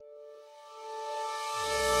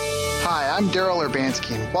Hi, I'm Daryl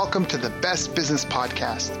Urbanski, and welcome to the Best Business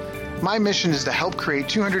Podcast. My mission is to help create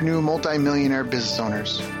 200 new multi-millionaire business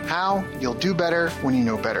owners. How? You'll do better when you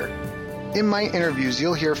know better. In my interviews,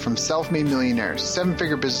 you'll hear from self-made millionaires,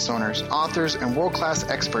 seven-figure business owners, authors, and world-class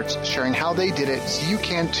experts sharing how they did it so you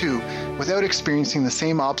can too, without experiencing the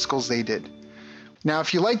same obstacles they did. Now,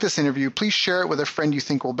 if you like this interview, please share it with a friend you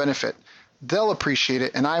think will benefit. They'll appreciate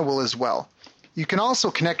it, and I will as well. You can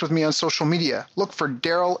also connect with me on social media. Look for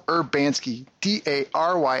Daryl Urbanski,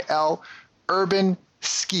 D-A-R-Y-L, Urban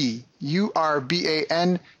Ski,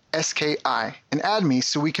 U-R-B-A-N-S-K-I, and add me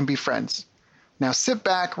so we can be friends. Now sit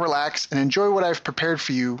back, relax, and enjoy what I've prepared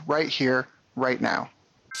for you right here, right now.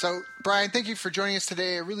 So, Brian, thank you for joining us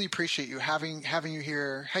today. I really appreciate you having you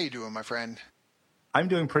here. How you doing, my friend? I'm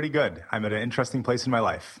doing pretty good. I'm at an interesting place in my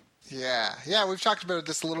life. Yeah, we've talked about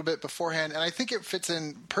this a little bit beforehand, and I think it fits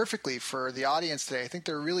in perfectly for the audience today. I think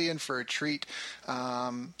they're really in for a treat.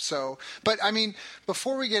 But I mean,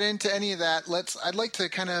 before we get into any of that, I'd like to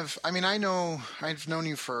I've known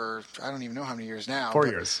you for, I don't even know how many years now. 4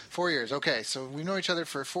 years. 4 years. Okay. So we know each other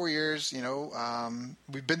for 4 years,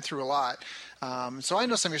 we've been through a lot. So I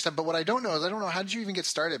know some of your stuff, but what I don't know is how did you even get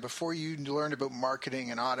started before you learned about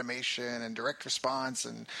marketing and automation and direct response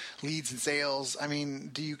and leads and sales? I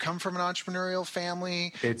mean, do you come from an entrepreneurial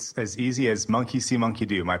family? It's as easy as monkey see, monkey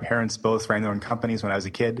do. My parents both ran their own companies when I was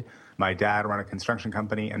a kid. My dad ran a construction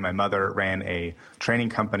company, and my mother ran a training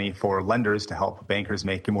company for lenders to help bankers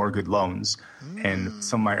make more good loans. And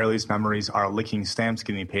some of my earliest memories are licking stamps,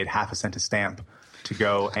 getting paid half a cent a stamp to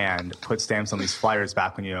go and put stamps on these flyers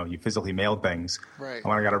back when you physically mailed things. Right. And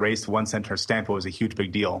when I got a raise to 1 cent per stamp, it was a huge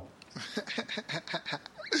big deal.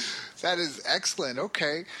 That is excellent.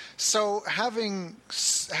 Okay. So having,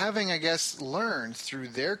 I guess, learned through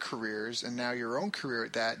their careers and now your own career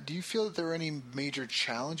at that, do you feel that there are any major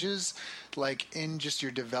challenges like in just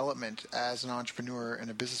your development as an entrepreneur and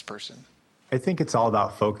a business person? I think it's all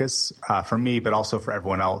about focus for me, but also for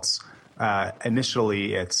everyone else.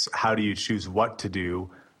 Initially, it's how do you choose what to do?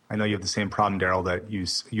 I know you have the same problem, Daryl, that you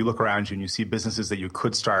look around you and you see businesses that you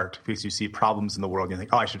could start because you see problems in the world and you think,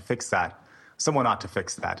 oh, I should fix that. Someone ought to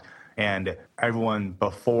fix that. And everyone,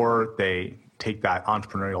 before they take that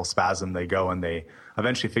entrepreneurial spasm, they go and they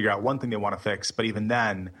eventually figure out one thing they want to fix. But even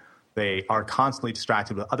then, they are constantly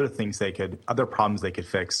distracted with other problems they could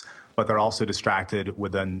fix. But they're also distracted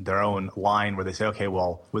within their own line where they say, okay,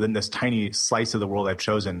 well, within this tiny slice of the world I've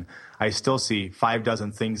chosen, I still see 5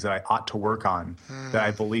 dozen things that I ought to work on that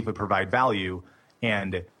I believe would provide value.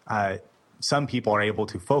 And some people are able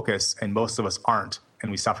to focus and most of us aren't. And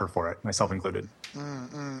we suffer for it, myself included.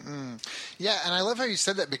 Yeah, and I love how you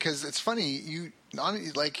said that because it's funny. You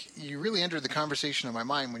really entered the conversation in my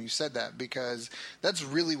mind when you said that because that's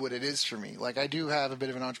really what it is for me. Like I do have a bit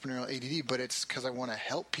of an entrepreneurial ADD, but it's because I want to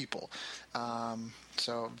help people.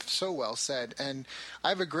 So well said. And I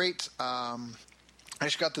have a great. I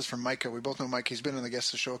just got this from Micah. We both know Mike. He's been on the guest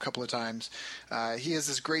of the show a couple of times. He has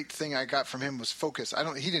this great thing I got from him was focus.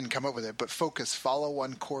 He didn't come up with it, but focus. Follow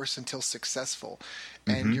one course until successful.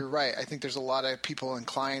 And you're right. I think there's a lot of people and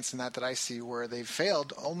clients in that I see where they've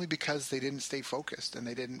failed only because they didn't stay focused and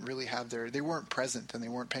they didn't really they weren't present and they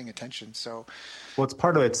weren't paying attention. So, well, it's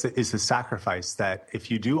part of it is the sacrifice that if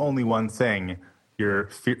you do only one thing,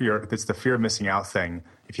 it's the fear of missing out thing.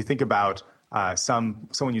 If you think about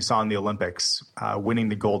someone you saw in the Olympics winning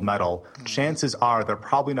the gold medal, chances are they're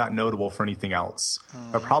probably not notable for anything else.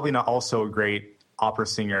 They're probably not also a great opera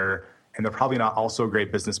singer, and they're probably not also a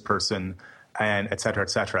great business person, and et cetera, et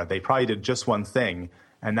cetera. They probably did just one thing,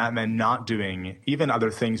 and that meant not doing even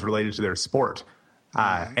other things related to their sport.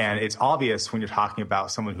 And it's obvious when you're talking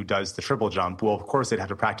about someone who does the triple jump, well, of course, they'd have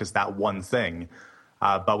to practice that one thing.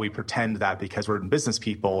 But we pretend that because we're business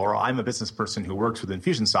people, or I'm a business person who works with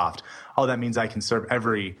InfusionSoft, that means I can serve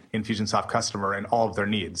every InfusionSoft customer and all of their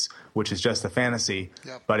needs, which is just a fantasy.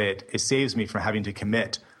 Yep. But it saves me from having to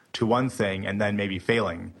commit to one thing and then maybe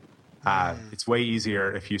failing. It's way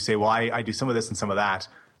easier if you say, well, I do some of this and some of that.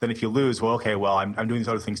 Then if you lose, well, okay, well, I'm doing these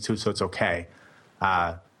other things too, so it's okay.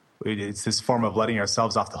 It's this form of letting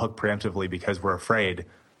ourselves off the hook preemptively because we're afraid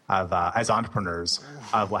of, as entrepreneurs,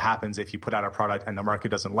 of what happens if you put out a product and the market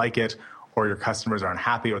doesn't like it, or your customers are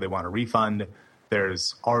unhappy, or they want a refund.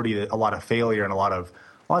 There's already a lot of failure and a lot of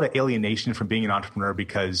alienation from being an entrepreneur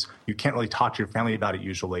because you can't really talk to your family about it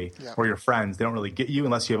usually, or your friends. They don't really get you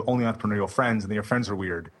unless you have only entrepreneurial friends, and then your friends are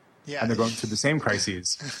weird. Yeah. And they're going through the same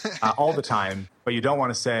crises all the time. But you don't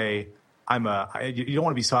want to say, you don't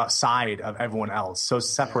want to be so outside of everyone else, so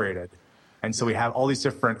separated. And so we have all these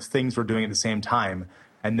different things we're doing at the same time.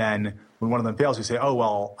 And then when one of them fails, you say, oh,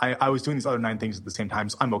 well, I was doing these other 9 things at the same time,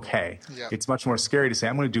 so I'm okay. Yeah. It's much more scary to say,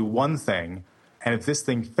 I'm going to do one thing, and if this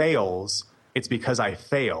thing fails, it's because I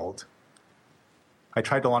failed. I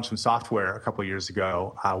tried to launch some software a couple of years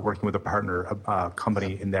ago, working with a partner, a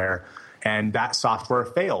company in there, and that software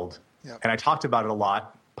failed. Yep. And I talked about it a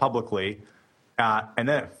lot publicly, and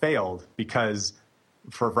then it failed because,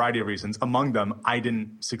 for a variety of reasons, among them, I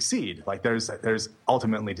didn't succeed. Like there's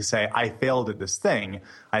ultimately to say, I failed at this thing.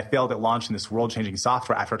 I failed at launching this world-changing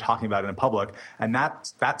software after talking about it in public, and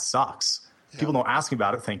that sucks. Yep. People don't ask me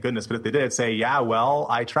about it, thank goodness. But if they did, say, yeah, well,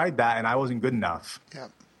 I tried that and I wasn't good enough.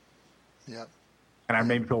 Yep. Yep. And I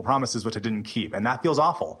made people promises which I didn't keep, and that feels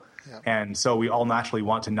awful. Yep. And so we all naturally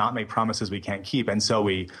want to not make promises we can't keep. And so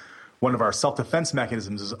one of our self-defense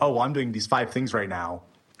mechanisms is, oh, well, I'm doing these 5 things right now.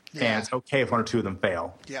 Yeah. And it's okay if 1 or 2 of them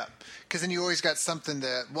fail. Yeah, because then you always got something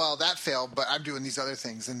that failed, but I'm doing these other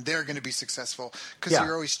things, and they're going to be successful because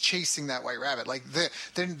you're always chasing that white rabbit. Like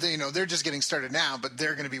they're just getting started now, but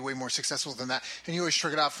they're going to be way more successful than that. And you always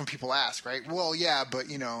shrug it off when people ask, right? Well, yeah, but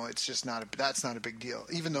it's just that's not a big deal,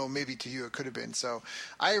 even though maybe to you it could have been. So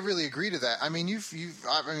I really agree to that. I mean,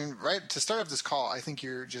 right to start off this call, I think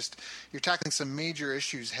you're tackling some major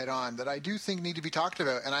issues head on that I do think need to be talked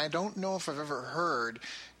about, and I don't know if I've ever heard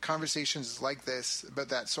conversations like this about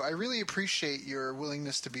that. So I really appreciate your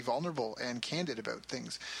willingness to be vulnerable and candid about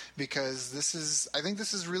things, because I think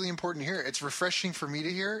this is really important here. It's refreshing for me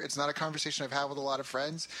to hear. It's not a conversation I've had with a lot of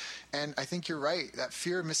friends. And I think you're right. That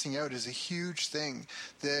fear of missing out is a huge thing.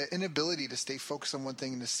 The inability to stay focused on one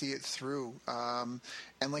thing and to see it through.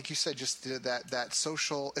 And like you said, just that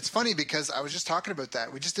social. It's funny because I was just talking about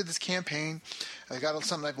that. We just did this campaign. I got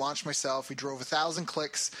something I've launched myself. We drove 1,000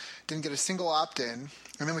 clicks, didn't get a single opt-in.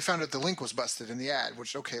 And then we found out the link was busted in the ad,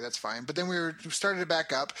 which, okay, that's fine. But then we started it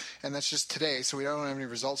back up, and that's just today, so we don't have any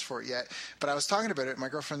results for it yet. But I was talking about it, and my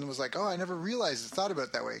girlfriend was like, oh, I never thought about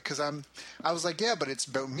it that way. Because I was like, yeah, but it's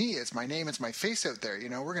about me. It's my name. It's my face out there.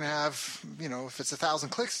 We're going to have, if it's 1,000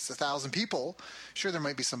 clicks, it's 1,000 people. Sure, there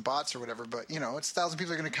might be some bots or whatever, but, it's 1,000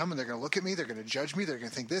 people that are going to come, and they're going to look at me. They're going to judge me. They're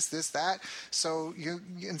going to think this, that. So,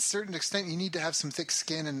 in a certain extent, you need to have some thick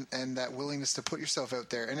skin and that willingness to put yourself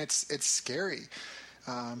out there. And it's scary.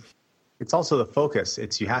 It's also the focus.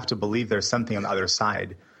 You have to believe there's something on the other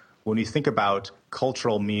side. When you think about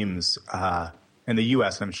cultural memes in the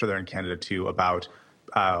U.S., and I'm sure they're in Canada too, about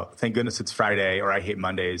thank goodness it's Friday or I hate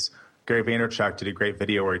Mondays. Gary Vaynerchuk did a great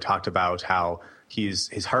video where he talked about how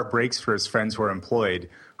his heart breaks for his friends who are employed,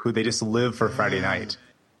 who they just live for Friday night,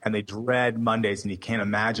 and they dread Mondays, and he can't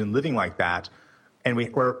imagine living like that. And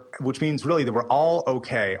which means really that we're all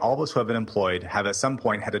okay. All of us who have been employed have at some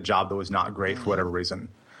point had a job that was not great for whatever reason.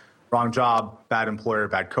 Wrong job, bad employer,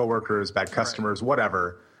 bad coworkers, bad customers,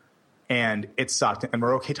 whatever. And it sucked. And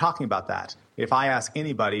we're okay talking about that. If I ask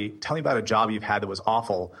anybody, tell me about a job you've had that was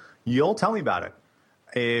awful, you'll tell me about it.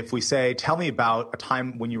 If we say, tell me about a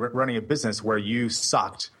time when you were running a business where you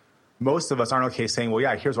sucked, most of us aren't okay saying, well,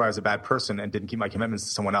 yeah, here's why I was a bad person and didn't keep my commitments to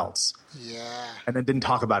someone else. Yeah. And then didn't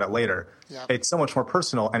talk about it later. Yep. It's so much more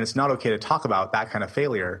personal, and it's not okay to talk about that kind of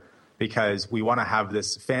failure because we want to have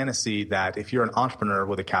this fantasy that if you're an entrepreneur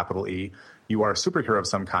with a capital E, you are a superhero of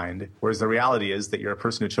some kind, whereas the reality is that you're a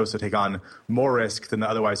person who chose to take on more risk than they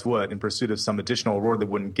otherwise would in pursuit of some additional reward they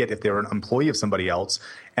wouldn't get if they were an employee of somebody else,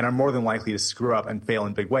 and are more than likely to screw up and fail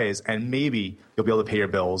in big ways. And maybe you'll be able to pay your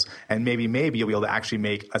bills, and maybe you'll be able to actually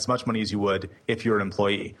make as much money as you would if you're an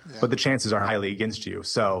employee. Yeah. But the chances are highly against you.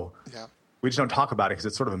 So we just don't talk about it because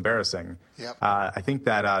it's sort of embarrassing. Yep. I think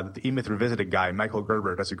that the E-Myth Revisited guy, Michael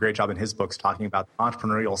Gerber, does a great job in his books talking about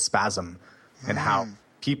entrepreneurial spasm and how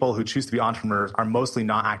people who choose to be entrepreneurs are mostly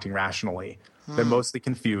not acting rationally. They're mostly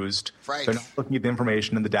confused. Right. They're not looking at the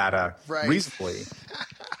information and the data reasonably.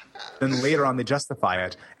 Then later on, they justify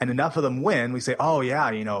it. And enough of them win. We say, oh,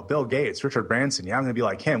 yeah, Bill Gates, Richard Branson, yeah, I'm going to be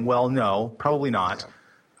like him. Well, no, probably not.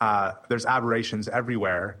 Yeah. There's aberrations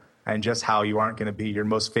everywhere. And just how you aren't going to be your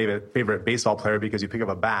most favorite baseball player because you pick up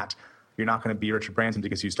a bat, you're not going to be Richard Branson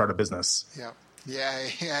because you start a business. Yeah.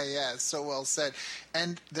 Yeah. So well said.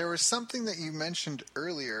 And there was something that you mentioned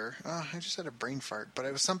earlier. I just had a brain fart, but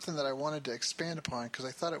it was something that I wanted to expand upon because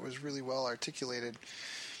I thought it was really well articulated.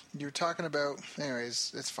 You were talking about,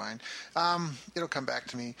 anyways, it's fine. It'll come back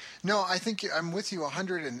to me. No, I think I'm with you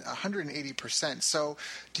 180%. So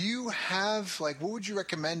do you have, what would you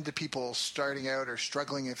recommend to people starting out or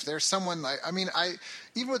struggling if there's someone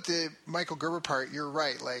even with the Michael Gerber part, you're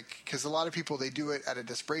right. Because a lot of people, they do it out of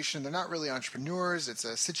desperation. They're not really entrepreneurs. It's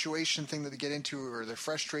a situation thing that they get into or they're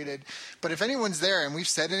frustrated. But if anyone's there and we've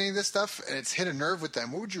said any of this stuff and it's hit a nerve with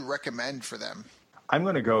them, what would you recommend for them? I'm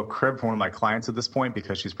going to go crib from one of my clients at this point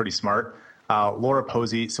because she's pretty smart. Laura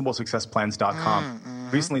Posey, SimpleSuccessPlans.com,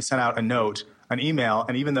 recently sent out an email,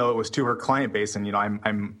 and even though it was to her client base, and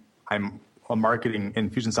I'm a marketing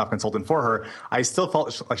Infusionsoft consultant for her, I still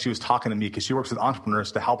felt like she was talking to me because she works with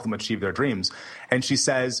entrepreneurs to help them achieve their dreams. And she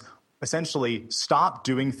says, essentially, stop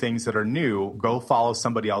doing things that are new. Go follow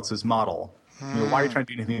somebody else's model. Why are you trying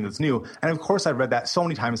to do anything that's new? And of course, I've read that so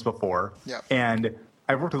many times before. Yep. And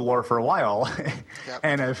I've worked with Laura for a while,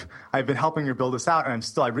 and I've been helping her build this out,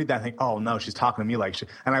 and I read that and think, oh no, she's talking to me like,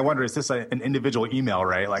 and I wonder, is this an individual email,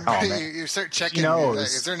 right? Like, oh man, you start checking. She knows. Like,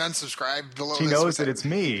 is there an unsubscribe below? She knows that it's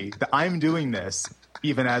me, that I'm doing this,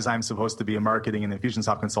 even as I'm supposed to be a marketing and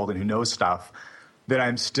Infusionsoft consultant who knows stuff. That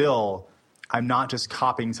I'm not just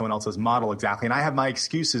copying someone else's model exactly, and I have my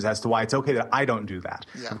excuses as to why it's okay that I don't do that.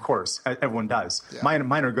 Yeah. Of course, everyone does. Yeah.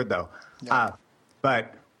 Mine are good though,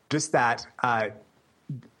 but just that.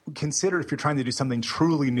 Consider, if you're trying to do something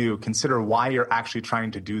truly new, consider why you're actually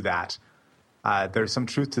trying to do that. There's some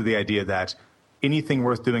truth to the idea that anything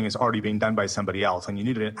worth doing is already being done by somebody else, and you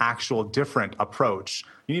need an actual different approach.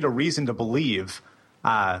 You need a reason to believe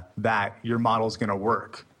that your model is going to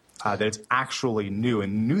work, that it's actually new,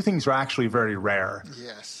 and new things are actually very rare.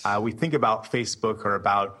 Yes. We think about Facebook or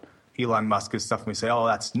about Elon Musk's stuff, and we say, oh,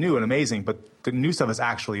 that's new and amazing, but the new stuff is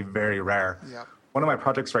actually very rare. Yep. One of my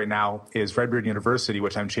projects right now is Redbeard University,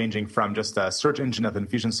 which I'm changing from just a search engine of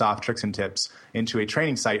Infusionsoft tricks and tips into a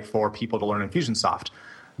training site for people to learn Infusionsoft.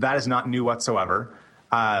 That is not new whatsoever.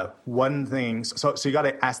 One thing, so you got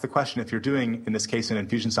to ask the question, if you're doing, in this case, an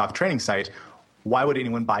Infusionsoft training site, why would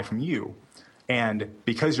anyone buy from you? And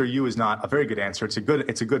because your you is not a very good answer, it's a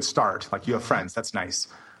good start. Like, you have friends, that's nice,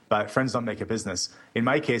 but friends don't make a business. In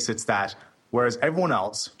my case, it's that whereas everyone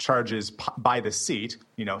else charges by the seat,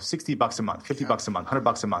 $60 a month, $50 a month,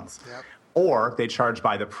 $100 a month, or they charge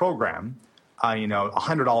by the program,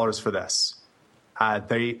 $100 for this.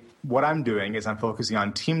 What I'm doing is I'm focusing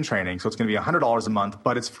on team training, so it's going to be $100 a month,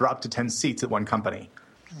 but it's for up to 10 seats at one company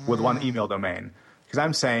with one email domain. Because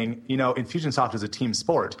I'm saying, Infusionsoft is a team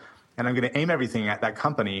sport, and I'm going to aim everything at that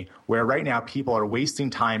company where right now people are wasting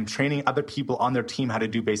time training other people on their team how to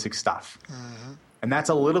do basic stuff. And that's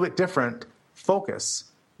a little bit different focus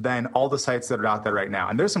than all the sites that are out there right now.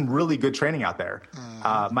 And there's some really good training out there.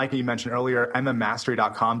 Micah, you mentioned earlier,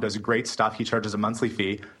 mmmastery.com does great stuff. He charges a monthly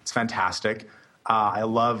fee. It's fantastic. I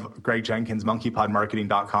love Greg Jenkins,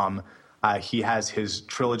 monkeypodmarketing.com. He has his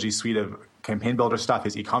trilogy suite of campaign builder stuff,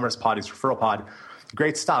 his e-commerce pod, his referral pod.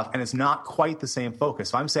 Great stuff. And it's not quite the same focus.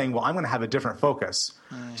 So I'm saying, well, I'm going to have a different focus.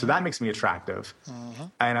 So that makes me attractive.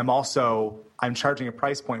 And I'm charging a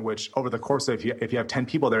price point which over the course of, if you have 10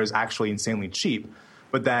 people there, is actually insanely cheap.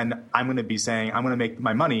 But then I'm going to be saying, I'm going to make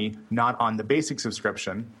my money not on the basic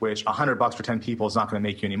subscription, which $100 for 10 people is not going to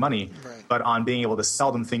make you any money, but on being able to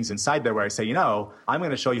sell them things inside there where I say, I'm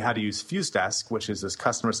going to show you how to use FuseDesk, which is this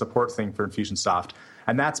customer support thing for Infusionsoft.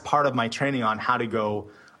 And that's part of my training on how to go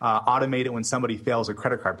automate it when somebody fails a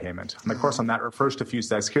credit card payment. My course on that refers to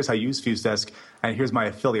FuseDesk. Here's how I use FuseDesk, and here's my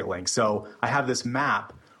affiliate link. So I have this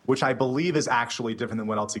map, which I believe is actually different than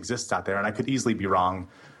what else exists out there, and I could easily be wrong.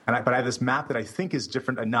 But I have this map that I think is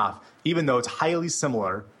different enough, even though it's highly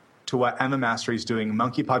similar to what Emma Mastery is doing,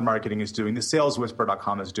 MonkeyPod Marketing is doing, the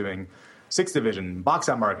SalesWhisper.com is doing, Sixth Division, Box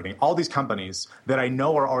Out Marketing, all these companies that I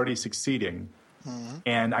know are already succeeding.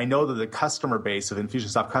 And I know that the customer base of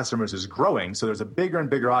Infusionsoft customers is growing, so there's a bigger and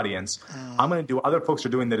bigger audience. I'm going to do what other folks are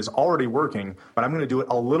doing that is already working, but I'm going to do it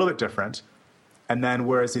a little bit different. And then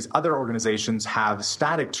whereas these other organizations have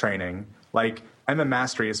static training, like MM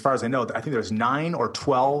Mastery, as far as I know, I think there's 9 or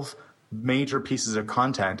 12 major pieces of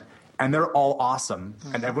content, and they're all awesome,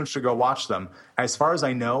 and everyone should go watch them. As far as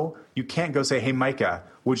I know, you can't go say, hey, Micah,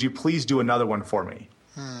 would you please do another one for me?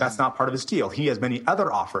 That's not part of his deal. He has many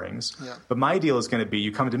other offerings, but my deal is going to be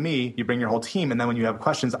you come to me, you bring your whole team, and then when you have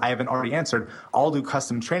questions I haven't already answered, I'll do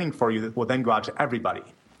custom training for you that will then go out to everybody.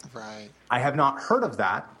 Right. I have not heard of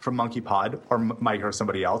that from MonkeyPod or Mike or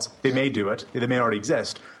somebody else. They may do it. They may already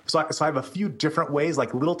exist. So I have a few different ways,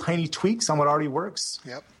 like little tiny tweaks on what already works.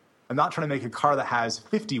 Yep. I'm not trying to make a car that has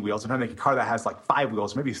 50 wheels. I'm trying to make a car that has like 5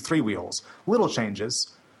 wheels, maybe 3 wheels. Little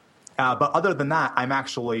changes. But other than that, I'm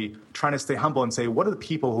actually trying to stay humble and say, what are the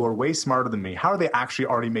people who are way smarter than me? How are they actually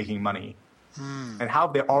already making money? And how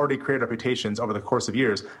have they already created reputations over the course of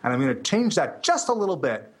years? And I'm going to change that just a little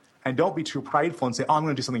bit. And don't be too prideful and say, I'm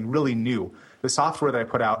going to do something really new. The software that I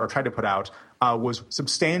put out or tried to put out was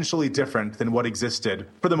substantially different than what existed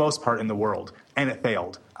for the most part in the world. And it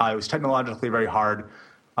failed. It was technologically very hard.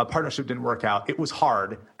 A partnership didn't work out. It was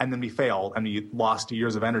hard. And then we failed and we lost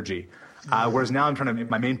years of energy. Whereas now I'm trying to,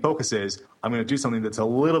 my main focus is I'm going to do something that's a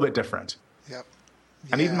little bit different. Yep.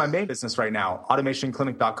 And even my main business right now,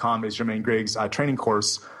 automationclinic.com is Jermaine Griggs' training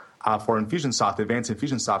course for InfusionSoft, advanced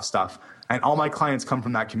InfusionSoft stuff. And all my clients come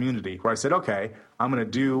from that community where I said, okay, I'm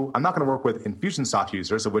not going to work with InfusionSoft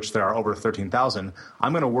users, of which there are over 13,000.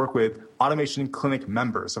 I'm going to work with Automation Clinic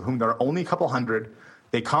members, of whom there are only a couple hundred.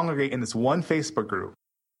 They congregate in this one Facebook group.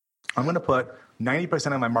 I'm going to put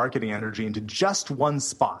 90% of my marketing energy into just one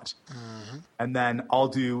spot. Mm-hmm. And then I'll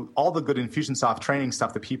do all the good InfusionSoft training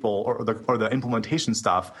stuff, the people or the implementation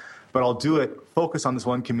stuff, but I'll do it, focus on this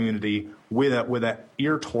one community with an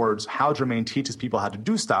ear towards how Jermaine teaches people how to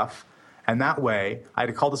do stuff. And that way, I had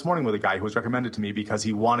a call this morning with a guy who was recommended to me because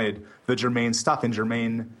he wanted the Jermaine stuff, and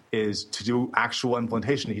Jermaine is to do actual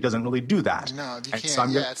implementation. He doesn't really do that. No, you can't. So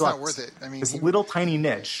it's not worth it. I mean, this little tiny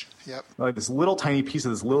niche, like this little tiny piece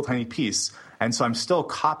of this little tiny piece. And so I'm still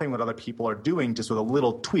copying what other people are doing just with a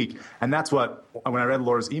little tweak. And that's what, when I read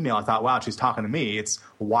Laura's email, I thought, wow, she's talking to me. It's,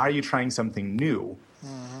 why are you trying something new?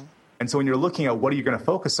 Mm-hmm. And so when you're looking at what are you going to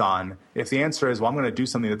focus on, if the answer is, well, I'm going to do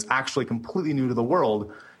something that's actually completely new to the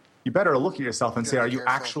world, you better look at yourself and say, are you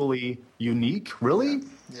actually unique? Really?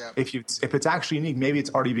 Yeah. If it's actually unique, maybe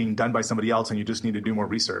it's already being done by somebody else and you just need to do more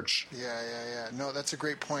research. Yeah. No, that's a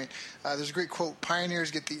great point. There's a great quote,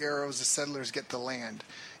 pioneers get the arrows, the settlers get the land.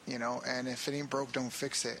 And if it ain't broke, don't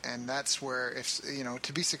fix it. And that's where,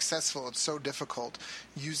 to be successful, it's so difficult.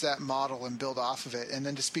 Use that model and build off of it. And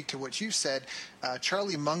then to speak to what you said,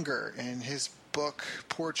 Charlie Munger in his book,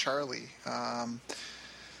 Poor Charlie,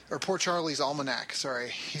 or Poor Charlie's Almanac, sorry.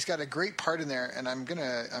 He's got a great part in there, and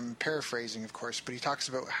I'm paraphrasing, of course, but he talks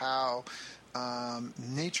about how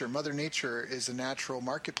Mother Nature is a natural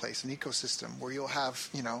marketplace, an ecosystem where you'll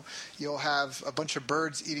have a bunch of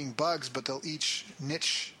birds eating bugs, but they'll each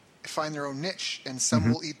find their own niche, and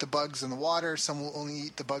some will eat the bugs in the water, some will only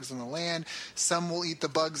eat the bugs on the land, some will eat the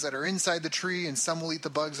bugs that are inside the tree, and some will eat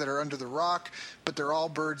the bugs that are under the rock, but they're all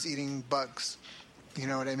birds eating bugs. You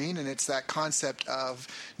know what I mean? And it's that concept of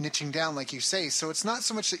niching down, like you say. So it's not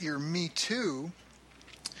so much that you're me too,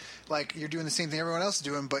 like you're doing the same thing everyone else is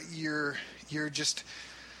doing, but you're just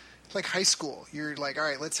like high school. You're like, all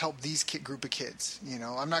right, let's help these group of kids.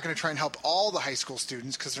 I'm not going to try and help all the high school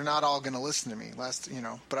students because they're not all going to listen to me.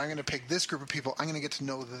 But I'm going to pick this group of people. I'm going to get to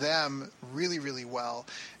know them really, really well,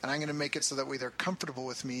 and I'm going to make it so that way they're comfortable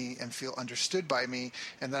with me and feel understood by me,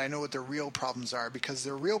 and that I know what their real problems are, because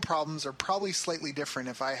their real problems are probably slightly different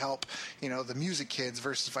if I help, the music kids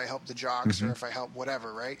versus if I help the jocks or if I help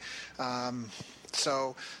whatever, right?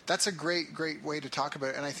 So that's a great, great way to talk about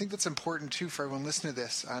it. And I think that's important, too, for everyone listening to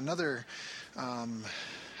this. Another,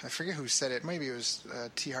 I forget who said it. Maybe it was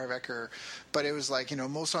T. Harv Eker. But it was like,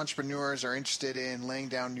 most entrepreneurs are interested in laying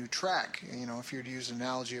down new track. If you were to use an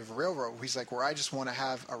analogy of a railroad, he's like, where I just want to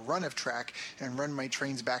have a run of track and run my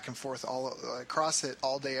trains back and forth all across it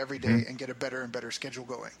all day, every day, and get a better and better schedule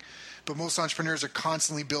going. But most entrepreneurs are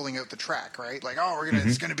constantly building out the track, right? Like,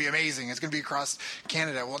 it's going to be amazing. It's going to be across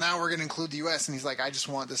Canada. Well, now we're going to include the U.S. And he's like, I just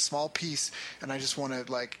want this small piece, and I just want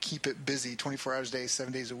to keep it busy 24 hours a day,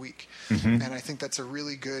 7 days a week. And I think that's a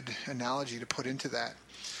really good analogy to put into that.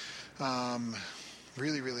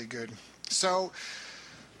 Really, really good. So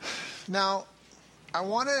now I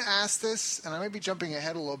want to ask this, and I might be jumping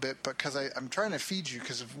ahead a little bit, because I'm trying to feed you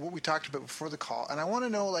because of what we talked about before the call. And I want to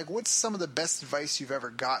know, what's some of the best advice you've ever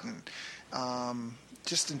gotten,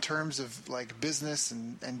 just in terms of business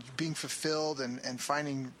and being fulfilled and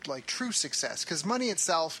finding true success, because money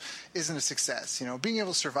itself isn't a success. Being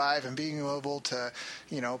able to survive and being able to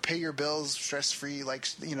pay your bills stress free,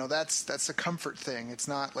 that's a comfort thing. It's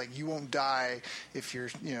not like you won't die if you're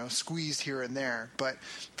squeezed here and there. But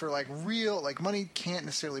for real, money can't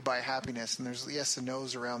necessarily buy happiness, and there's yes and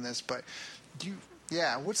no's around this. But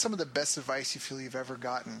what's some of the best advice you feel you've ever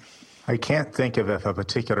gotten? I can't think of if a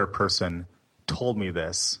particular person told me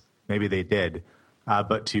this. Maybe they did.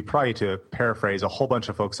 But to paraphrase a whole bunch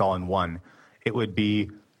of folks all in one, it would be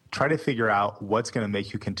try to figure out what's going to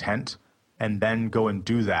make you content and then go and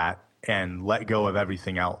do that and let go of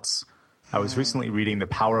everything else. I was recently reading The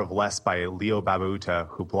Power of Less by Leo Babauta,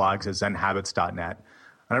 who blogs at zenhabits.net.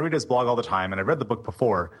 And I read his blog all the time, and I've read the book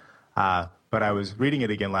before, but I was reading it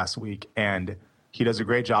again last week, and he does a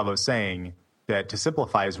great job of saying that to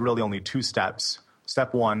simplify is really only 2 steps.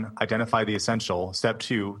 Step 1, identify the essential. Step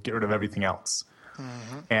 2, get rid of everything else.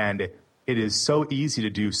 And it is so easy to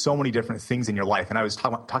do so many different things in your life. And I was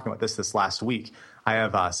talking about this last week. I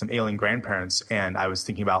have some ailing grandparents, and I was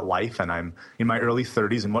thinking about life, and I'm in my early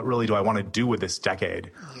 30s, and what really do I want to do with this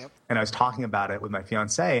decade? Yep. And I was talking about it with my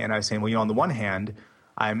fiance, and I was saying, well, on the one hand,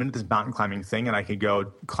 I'm into this mountain climbing thing, and I could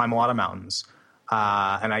go climb a lot of mountains.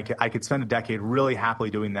 And I could spend a decade really happily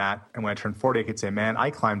doing that. And when I turned 40, I could say, man, I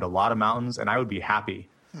climbed a lot of mountains and I would be happy.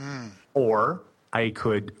 Or I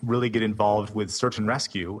could really get involved with search and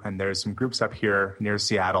rescue. And there's some groups up here near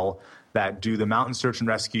Seattle that do the mountain search and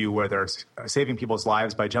rescue where they're saving people's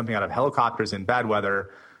lives by jumping out of helicopters in bad weather,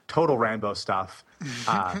 total Rambo stuff,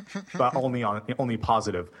 but only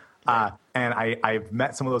positive. And I've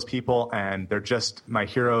met some of those people, and they're just my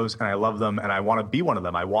heroes, and I love them, and I want to be one of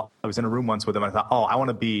them. I was in a room once with them, and I thought, I want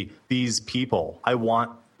to be these people. I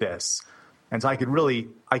want this. And so I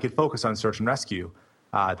could focus on search and rescue,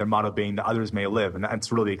 their motto being that others may live, and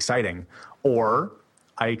that's really exciting. Or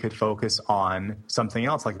I could focus on something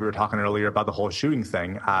else, like we were talking earlier about the whole shooting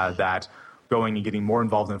thing, that going and getting more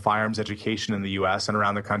involved in firearms education in the U.S. and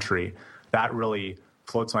around the country, that really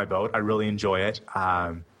floats my boat. I really enjoy it.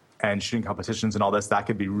 And shooting competitions and all this, that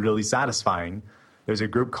could be really satisfying. There's a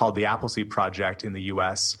group called the Appleseed Project in the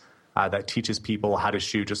U.S. That teaches people how to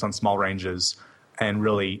shoot just on small ranges and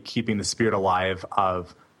really keeping the spirit alive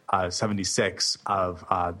of 76 of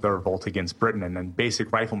the revolt against Britain and then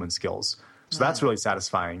basic rifleman skills. So that's really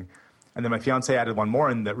satisfying. And then my fiance added one more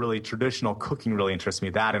in that really traditional cooking really interests me,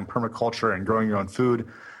 that and permaculture and growing your own food.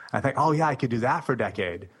 I think, I could do that for a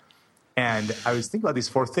decade. And I was thinking about these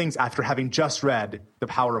 4 things after having just read The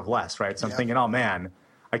Power of Less, right? So I'm thinking, man,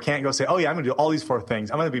 I can't go say, I'm going to do all these 4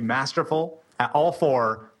 things. I'm going to be masterful at all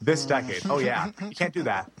 4 this decade. You can't do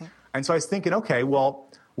that. And so I was thinking, okay, well,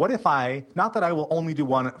 what if not that I will only do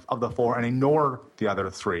one of the 4 and ignore the other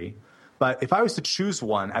 3, but if I was to choose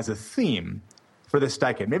one as a theme for this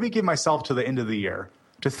decade, maybe give myself to the end of the year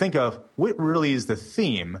to think of what really is the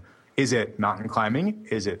theme. Is it mountain climbing?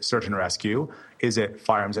 Is it search and rescue? Is it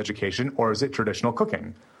firearms education? Or is it traditional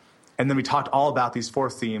cooking? And then we talked all about these 4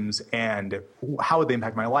 themes and how would they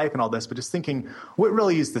impact my life and all this, but just thinking what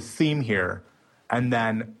really is the theme here and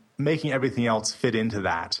then making everything else fit into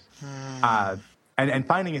that. And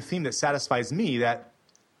finding a theme that satisfies me that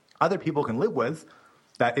other people can live with,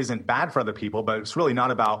 that isn't bad for other people, but it's really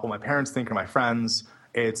not about what my parents think or my friends.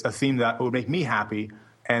 It's a theme that would make me happy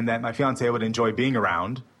and that my fiance would enjoy being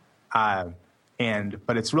around. But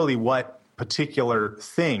it's really what particular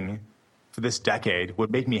thing for this decade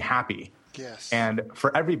would make me happy. Yes. And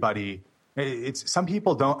for everybody, some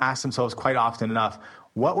people don't ask themselves quite often enough,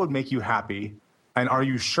 what would make you happy? And are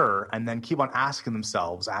you sure? And then keep on asking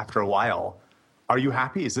themselves after a while, are you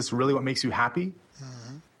happy? Is this really what makes you happy?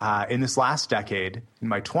 In this last decade, in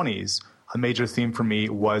my 20s, a major theme for me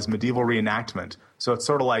was medieval reenactment. So it's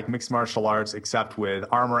sort of like mixed martial arts, except with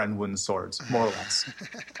armor and wooden swords, more or less.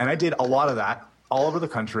 And I did a lot of that all over the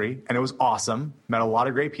country, and it was awesome. Met a lot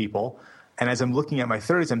of great people. And as I'm looking at my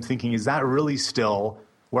 30s, I'm thinking, is that really still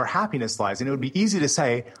where happiness lies? And it would be easy to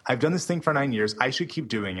say, I've done this thing for 9 years. I should keep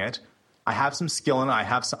doing it. I have some skill in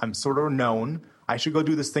it. I'm sort of known. I should go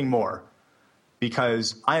do this thing more.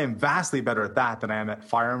 Because I am vastly better at that than I am at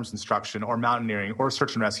firearms instruction or mountaineering or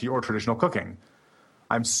search and rescue or traditional cooking.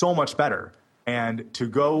 I'm so much better. And to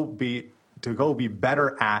go be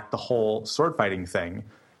better at the whole sword fighting thing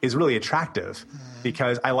is really attractive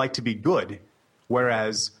because I like to be good.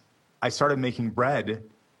 Whereas I started making bread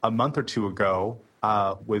a month or 2 ago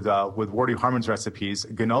with Wardy Harmon's recipes,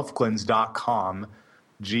 gnofglins.com.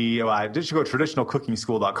 Did she go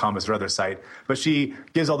traditionalcookingschool.com is her other site, but she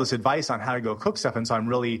gives all this advice on how to go cook stuff, and so I'm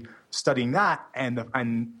really studying that,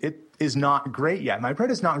 and it is not great yet. My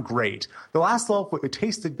bread is not great. The last loaf, it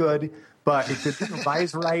tasted good, but it didn't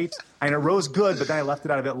rise right, and it rose good, but then I left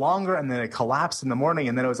it out a bit longer, and then it collapsed in the morning,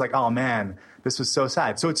 and then it was like, oh man, this was so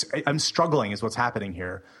sad. So I'm struggling is what's happening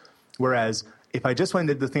here, whereas if I just went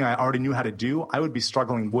and did the thing I already knew how to do, I would be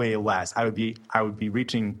struggling way less. I would be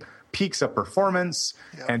reaching peaks of performance,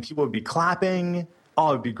 and people would be clapping.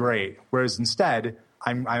 Oh, it would be great. Whereas instead,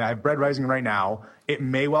 I have bread rising right now. It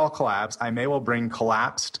may well collapse. I may well bring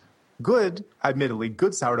collapsed, admittedly,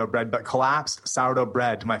 good sourdough bread, but collapsed sourdough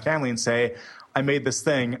bread to my family and say, I made this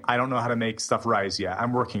thing. I don't know how to make stuff rise yet.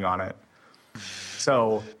 I'm working on it.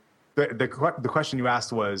 So the question you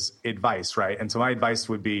asked was advice, right? And so my advice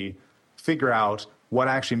would be figure out what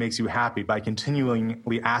actually makes you happy by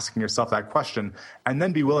continually asking yourself that question, and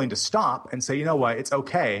then be willing to stop and say, you know what, it's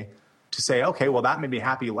okay to say, okay, well, that made me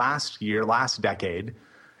happy last year, last decade.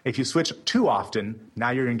 If you switch too often,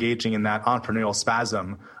 now you're engaging in that entrepreneurial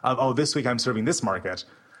spasm of, this week I'm serving this market.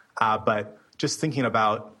 But just thinking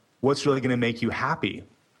about what's really going to make you happy.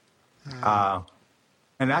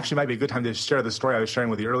 And it actually might be a good time to share the story I was sharing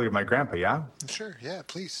with you earlier of my grandpa, yeah? Sure, yeah,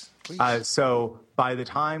 please. So by the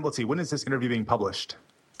time, let's see, when is this interview being published?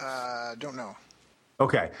 Don't know.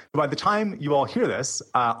 Okay. By the time you all hear this,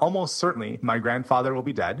 almost certainly my grandfather will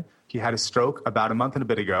be dead. He had a stroke about a month and a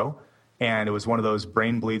bit ago, and it was one of those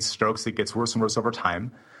brain bleed strokes that gets worse and worse over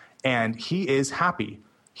time. And he is happy.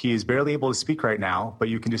 He is barely able to speak right now, but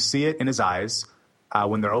you can just see it in his eyes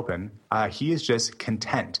when they're open. He is just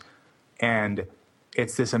content. And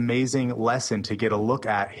it's this amazing lesson to get a look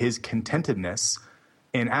at his contentedness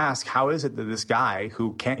and ask, how is it that this guy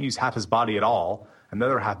who can't use half his body at all, and the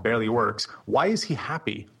other half barely works, why is he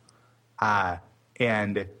happy?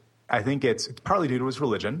 And I think it's partly due to his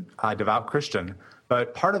religion, devout Christian,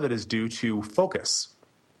 but part of it is due to focus.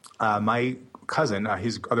 My cousin,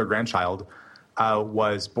 his other grandchild,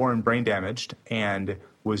 was born brain damaged and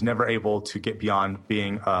was never able to get beyond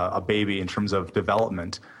being a baby in terms of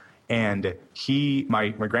development. And my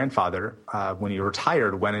grandfather, when he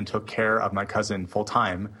retired, went and took care of my cousin full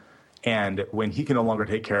time. And when he could no longer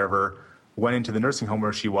take care of her, went into the nursing home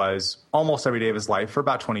where she was almost every day of his life for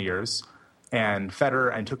about 20 years and fed her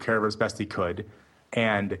and took care of her as best he could.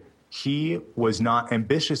 And he was not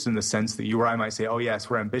ambitious in the sense that you or I might say, oh, yes,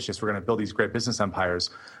 we're ambitious. We're going to build these great business empires.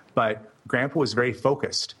 But Grandpa was very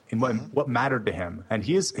focused in what mattered to him. And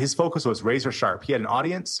his focus was razor sharp. He had an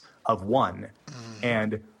audience of one.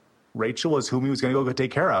 And Rachel was whom he was going to go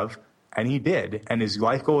take care of, and he did. And his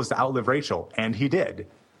life goal was to outlive Rachel, and he did.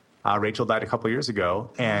 Rachel died a couple of years ago,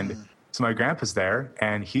 and so my grandpa's there,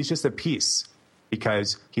 and he's just at peace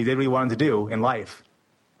because he did what he wanted to do in life.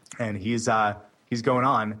 And he's going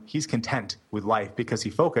on. He's content with life because he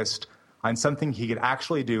focused on something he could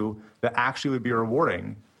actually do that actually would be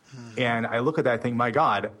rewarding. And I look at that and think, my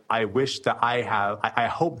God, I wish that I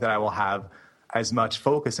hope that I will have as much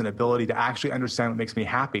focus and ability to actually understand what makes me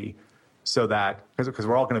happy, so that, because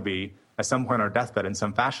we're all going to be at some point on our deathbed in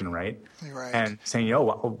some fashion, right? Right. And saying,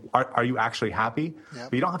 are you actually happy? Yep.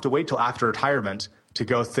 But you don't have to wait till after retirement to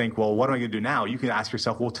go think, well, what am I going to do now? You can ask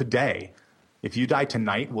yourself, well, today, if you die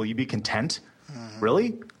tonight, will you be content?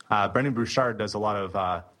 Really? Brendan Bouchard does a lot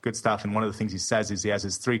of good stuff, and one of the things he says is he has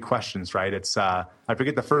his 3 questions, right? It's I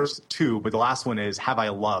forget the first 2, but the last one is, have I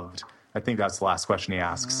loved? I think that's the last question he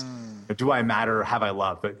asks. Do I matter? Have I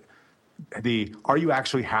loved? But are you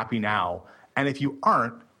actually happy now? And if you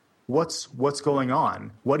aren't, what's going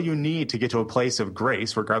on? What do you need to get to a place of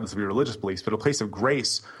grace, regardless of your religious beliefs, but a place of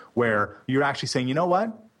grace where you're actually saying, you know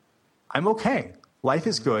what? I'm okay. Life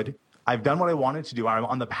is good. I've done what I wanted to do. I'm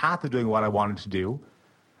on the path of doing what I wanted to do.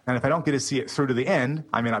 And if I don't get to see it through to the end,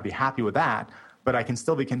 I may not be happy with that, but I can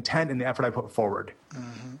still be content in the effort I put forward.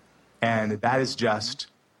 And that is just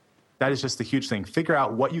the huge thing. Figure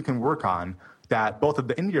out what you can work on that both at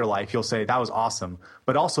the end of your life, you'll say, that was awesome.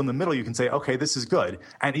 But also in the middle, you can say, okay, this is good.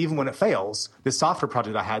 And even when it fails, this software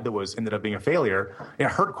project I had that ended up being a failure, it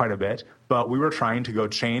hurt quite a bit. But we were trying to go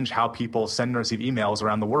change how people send and receive emails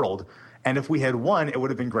around the world. And if we had won, it would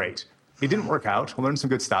have been great. It didn't work out. We learned some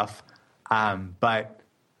good stuff. But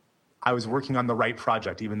I was working on the right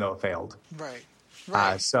project, even though it failed.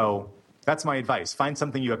 Right. So that's my advice. Find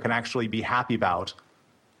something you can actually be happy about,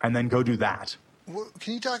 and then go do that. Well,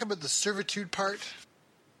 can you talk about the servitude part?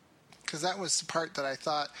 Because that was the part that I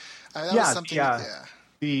thought was something.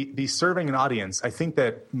 The serving an audience. I think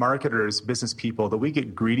that marketers, business people, that we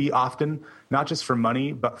get greedy often, not just for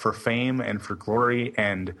money, but for fame and for glory.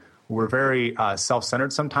 And we're very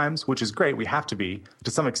self-centered sometimes, which is great. We have to be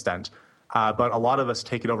to some extent. But a lot of us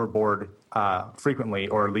take it overboard frequently,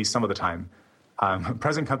 or at least some of the time.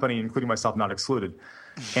 Present company, including myself, not excluded.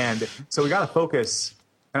 And so we got to focus.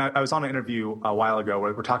 And I was on an interview a while ago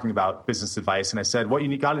where we're talking about business advice, and I said, what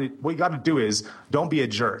you got to do is don't be a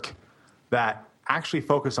jerk. That actually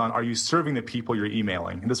focus on, are you serving the people you're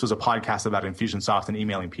emailing? And this was a podcast about InfusionSoft and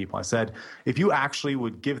emailing people. I said, if you actually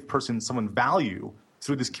would give someone value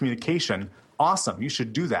through this communication, awesome, you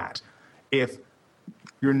should do that. If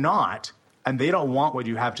you're not, and they don't want what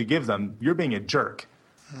you have to give them, you're being a jerk.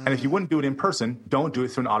 And if you wouldn't do it in person, don't do it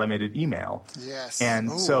through an automated email. Yes. And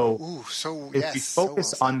if we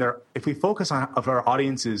focus on if our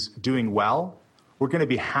audience is doing well, we're going to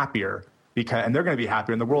be happier and they're going to be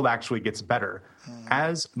happier, and the world actually gets better.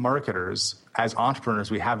 As marketers, as entrepreneurs,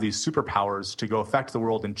 we have these superpowers to go affect the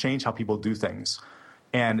world and change how people do things.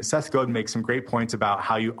 And Seth Godin makes some great points about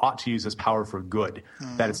how you ought to use this power for good.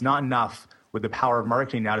 That it's not enough with the power of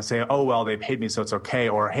marketing now to say, oh, well, they paid me, so it's okay,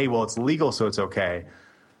 or hey, well, it's legal, so it's okay.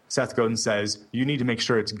 Seth Godin says, you need to make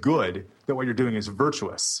sure it's good, that what you're doing is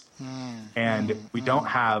virtuous. And we don't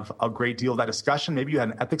have a great deal of that discussion. Maybe you had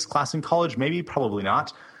an ethics class in college, maybe, probably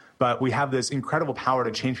not. But we have this incredible power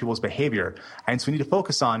to change people's behavior. And so we need to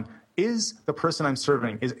focus on, is the person I'm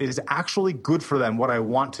serving, is actually good for them what I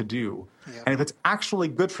want to do? Yep. And if it's actually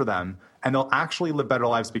good for them, and they'll actually live better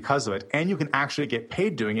lives because of it, and you can actually get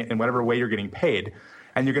paid doing it in whatever way you're getting paid,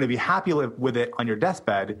 and you're going to be happy with it on your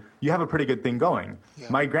deathbed, you have a pretty good thing going. Yeah.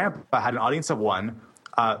 My grandpa had an audience of one.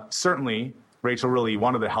 Certainly, Rachel really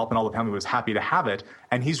wanted the help, and all the family was happy to have it,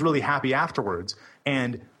 and he's really happy afterwards.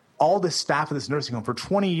 And all the staff of this nursing home for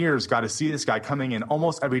 20 years got to see this guy coming in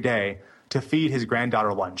almost every day to feed his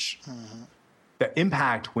granddaughter lunch. Mm-hmm. The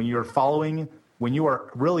impact when you're following, when you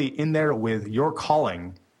are really in there with your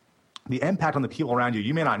calling, the impact on the people around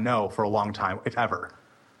you may not know for a long time, if ever.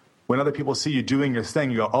 When other people see you doing your thing,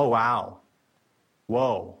 you go, oh, wow.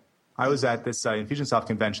 Whoa. I was at this InfusionSoft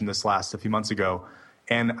convention a few months ago,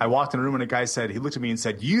 and I walked in a room and a guy said, he looked at me and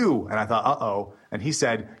said, you. And I thought, uh-oh. And he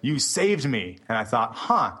said, you saved me. And I thought,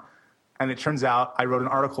 huh. And it turns out I wrote an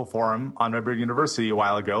article for him on Redbird University a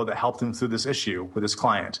while ago that helped him through this issue with his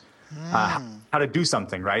client. How to do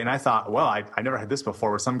something, right? And I thought, well, I never had this before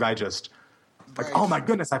where some guy just like, oh my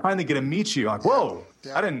goodness, I finally get to meet you. I'm like, whoa,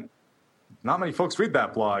 not many folks read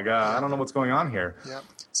that blog. I don't know what's going on here. Yep.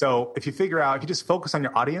 So if you just focus on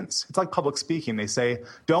your audience, it's like public speaking. They say,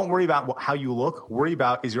 don't worry about how you look. Worry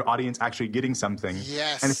about, is your audience actually getting something?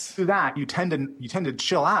 Yes. And if you do that, you tend to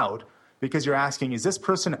chill out because you're asking, is this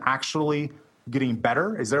person actually getting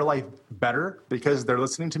better? Is their life better because they're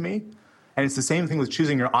listening to me? And it's the same thing with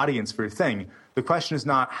choosing your audience for your thing. The question is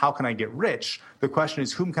not, how can I get rich? The question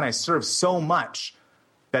is, whom can I serve so much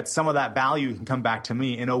that some of that value can come back to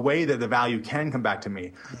me in a way that the value can come back to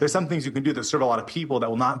me? There's some things you can do that serve a lot of people that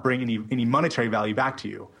will not bring any monetary value back to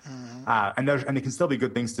you. And they can still be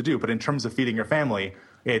good things to do. But in terms of feeding your family,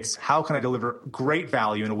 it's how can I deliver great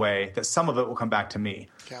value in a way that some of it will come back to me?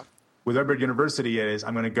 Yep. With Redbird University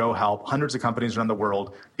I'm going to go help hundreds of companies around the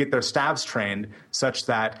world get their staffs trained such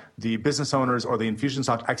that the business owners or the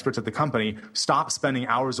InfusionSoft experts at the company stop spending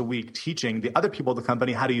hours a week teaching the other people at the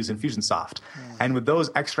company how to use InfusionSoft. And with those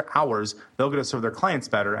extra hours, they'll get to serve their clients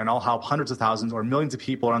better, and I'll help hundreds of thousands or millions of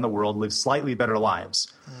people around the world live slightly better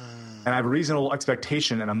lives. And I have a reasonable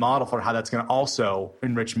expectation and a model for how that's going to also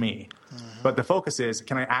enrich me. But the focus is,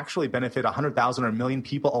 can I actually benefit 100,000 or a million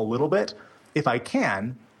people a little bit? If I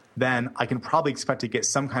can, then I can probably expect to get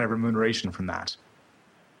some kind of remuneration from that.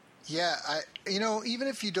 Yeah, even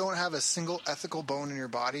if you don't have a single ethical bone in your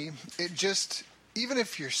body, even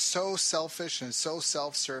if you're so selfish and so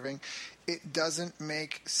self-serving, it doesn't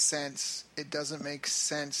make sense. It doesn't make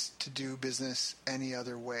sense to do business any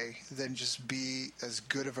other way than just be as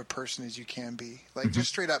good of a person as you can be. Like just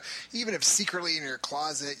straight up, even if secretly in your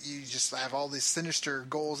closet you just have all these sinister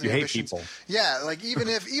goals and ambitions. Hate people. Yeah, like even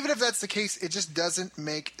if that's the case, it just doesn't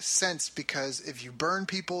make sense, because if you burn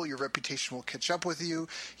people, your reputation will catch up with you.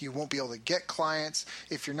 You won't be able to get clients.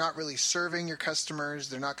 If you're not really serving your customers,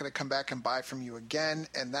 they're not going to come back and buy from you again,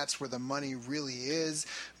 and that's where the money really is.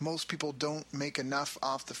 Most people don't make enough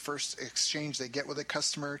off the first exchange they get with a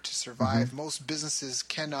customer to survive. Most businesses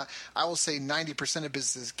cannot, I will say 90% of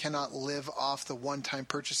businesses cannot live off the one-time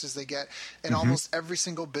purchases they get. And almost every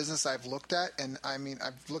single business I've looked at, and I mean,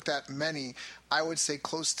 I've looked at many, I would say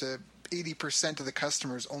close to 80% of the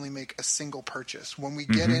customers only make a single purchase when we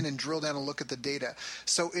get in and drill down and look at the data.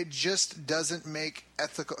 So it just doesn't make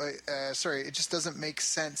it just doesn't make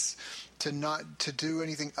sense to do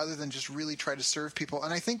anything other than just really try to serve people.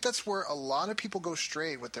 And I think that's where a lot of people go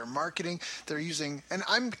astray with their marketing. They're using, and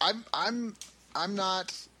I'm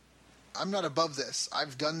not above this.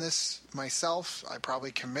 I've done this myself. I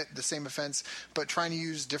probably commit the same offense, but trying to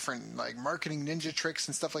use different like marketing ninja tricks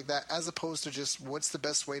and stuff like that, as opposed to just what's the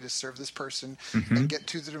best way to serve this person and get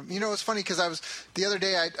to the. It's funny because the other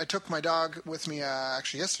day I took my dog with me.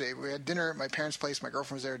 Actually, yesterday we had dinner at my parents' place. My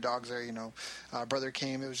girlfriend was there, dog's there. Brother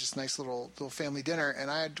came. It was just a nice little family dinner,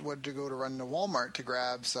 and I wanted to go to run to Walmart to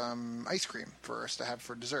grab some ice cream for us to have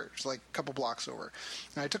for dessert. It's like a couple blocks over,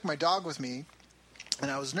 and I took my dog with me. And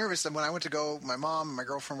I was nervous, and when I went to go, my mom and my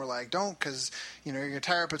girlfriend were like, "Don't, because you're going to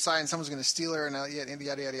tie her up outside, and someone's going to steal her." And yada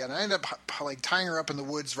yada yada. And I ended up like tying her up in the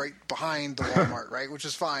woods right behind the Walmart, right, which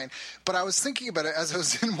is fine. But I was thinking about it as I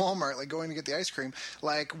was in Walmart, like going to get the ice cream.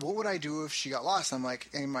 Like, what would I do if she got lost? I'm like,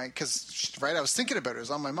 because I was thinking about it. It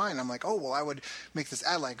was on my mind. I'm like, oh well, I would make this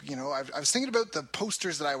ad. Like, I was thinking about the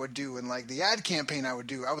posters that I would do and like the ad campaign I would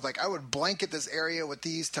do. I would blanket this area with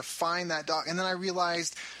these to find that dog, and then I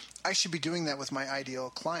realized I should be doing that with my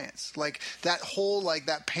ideal clients. Like that whole, like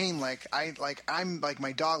that pain, I'm like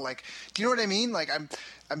my dog, like, do you know what I mean? Like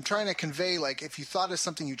I'm trying to convey, like, if you thought of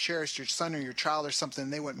something you cherished, your son or your child or something,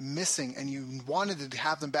 and they went missing and you wanted to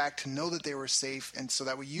have them back to know that they were safe. And so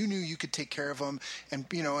that way you knew you could take care of them and,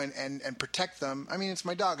 and protect them. I mean, it's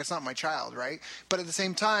my dog. It's not my child. Right. But at the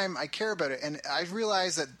same time, I care about it. And I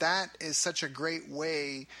realize that is such a great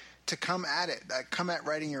way to come at it, come at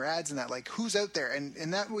writing your ads and that, like who's out there,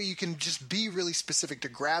 and that way you can just be really specific to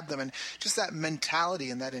grab them, and just that mentality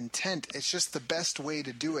and that intent. It's just the best way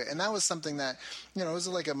to do it, and that was something that it was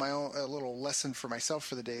like a little lesson for myself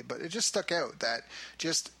for the day, but it just stuck out that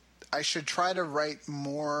just I should try to write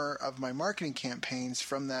more of my marketing campaigns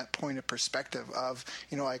from that point of perspective of,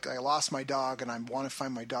 like I lost my dog and I want to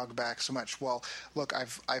find my dog back so much. Well, look,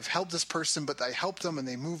 I've helped this person, but I helped them and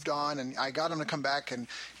they moved on, and I got them to come back and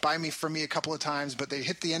buy from me a couple of times, but they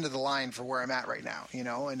hit the end of the line for where I'm at right now,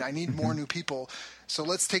 and I need more new people. So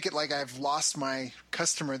let's take it like I've lost my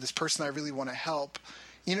customer, this person I really want to help.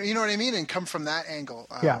 You know what I mean? And come from that angle.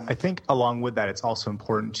 Yeah, I think along with that, it's also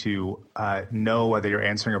important to know whether you're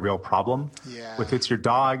answering a real problem. Yeah. If it's your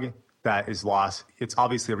dog that is lost, it's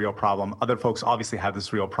obviously a real problem. Other folks obviously have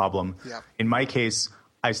this real problem. Yeah. In my case,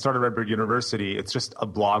 I started Redbird University. It's just a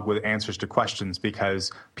blog with answers to questions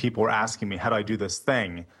because people were asking me, how do I do this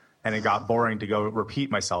thing? And it got boring to go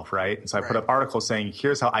repeat myself, right? And so I put up articles saying,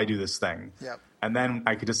 here's how I do this thing. Yep. And then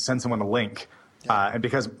I could just send someone a link. Yep.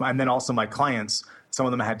 And then also my clients, some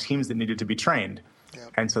of them had teams that needed to be trained.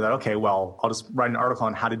 Yep. And so that, okay, well, I'll just write an article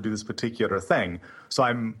on how to do this particular thing.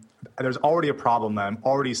 So there's already a problem that I'm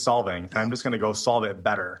already solving, and I'm just going to go solve it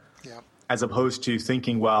better. Yep. As opposed to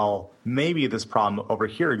thinking, well, maybe this problem over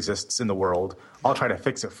here exists in the world. I'll try to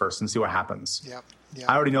fix it first and see what happens. Yep. Yep.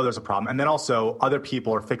 I already know there's a problem. And then also other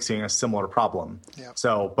people are fixing a similar problem. Yep.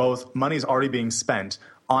 So both money's already being spent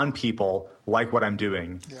on people like what I'm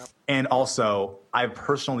doing. Yep. And also I've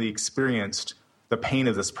personally experienced the pain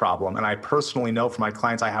of this problem. And I personally know from my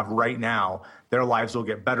clients I have right now, their lives will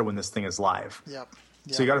get better when this thing is live. Yep.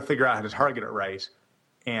 Yep. So you got to figure out how to target it right,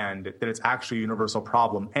 and that it's actually a universal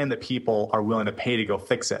problem, and that people are willing to pay to go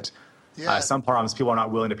fix it. Yeah. Some problems people are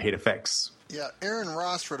not willing to pay to fix. Yeah, Aaron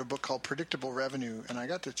Ross wrote a book called Predictable Revenue, and I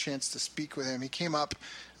got the chance to speak with him. He came up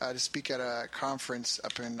to speak at a conference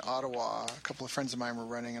up in Ottawa. A couple of friends of mine were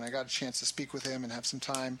running, and I got a chance to speak with him and have some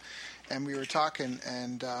time. And we were talking,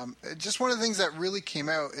 and just one of the things that really came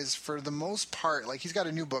out is, for the most part, like he's got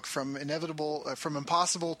a new book, from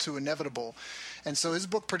impossible to inevitable. And so his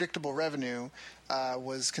book, Predictable Revenue,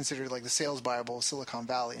 was considered like the sales Bible of Silicon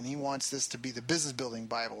Valley, and he wants this to be the business building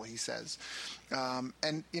Bible, he says.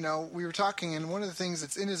 And, we were talking, and one of the things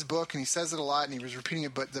that's in his book, and he says it a lot, and he was repeating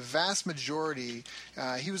it, but the vast majority,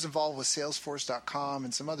 he was involved with Salesforce.com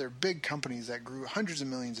and some other big companies that grew hundreds of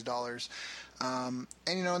millions of dollars. And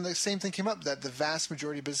the same thing came up, that the vast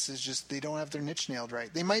majority of businesses they don't have their niche nailed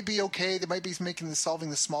right. They might be okay, they might be solving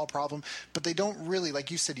the small problem, but they don't really, like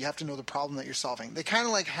you said, you have to know the problem that you're solving. They kind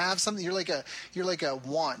of like have something, you're like a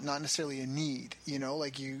want, not necessarily a need,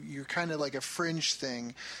 like you're kind of like a fringe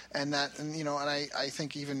thing. And that, and I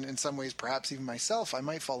think even in some ways, perhaps even myself, I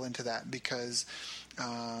might fall into that because,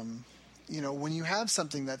 when you have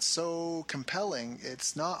something that's so compelling,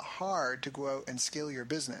 it's not hard to go out and scale your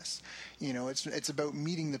business. It's about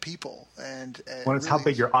meeting the people, and it's really, how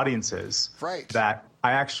big your audience is. Right. That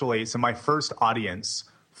so my first audience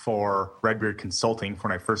for Redbeard Consulting,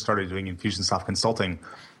 when I first started doing InfusionSoft consulting,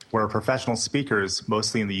 were professional speakers,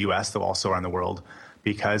 mostly in the U.S., though also around the world,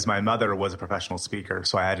 because my mother was a professional speaker,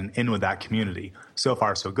 so I had an in with that community. So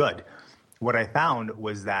far, so good. What I found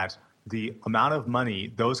was that the amount of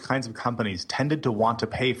money those kinds of companies tended to want to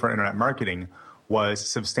pay for internet marketing was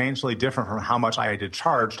substantially different from how much I had to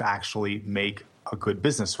charge to actually make a good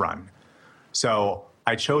business run. So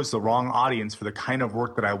I chose the wrong audience for the kind of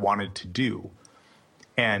work that I wanted to do.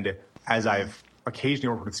 And as I've occasionally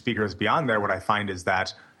worked with speakers beyond there, what I find is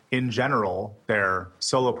that in general, they're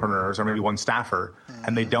solopreneurs or maybe one staffer,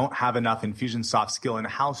 and they don't have enough InfusionSoft skill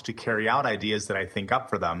in-house to carry out ideas that I think up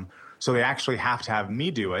for them. So they actually have to have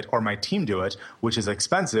me do it or my team do it, which is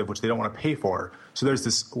expensive, which they don't want to pay for. So there's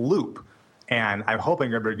this loop. And I'm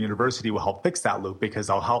hoping Redbird University will help fix that loop, because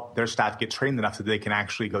I'll help their staff get trained enough that they can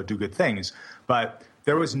actually go do good things. But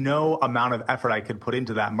there was no amount of effort I could put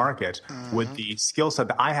into that market with the skill set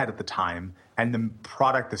that I had at the time and the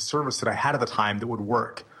product, the service that I had at the time that would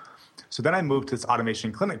work. So then I moved to this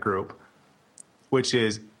automation clinic group, which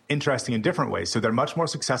is interesting in different ways. So they're much more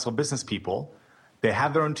successful business people. They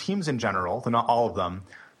have their own teams in general. They're not all of them,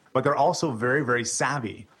 but they're also very, very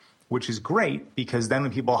savvy, which is great, because then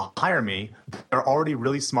when people hire me, they're already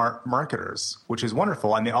really smart marketers, which is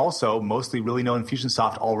wonderful. And they also mostly really know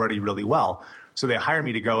InfusionSoft already really well. So they hire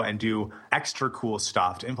me to go and do extra cool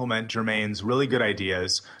stuff, to implement Jermaine's really good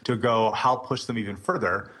ideas, to go help push them even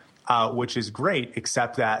further, which is great,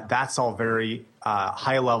 except that that's all very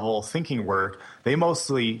high-level thinking work. They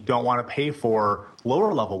mostly don't want to pay for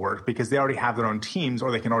lower-level work because they already have their own teams,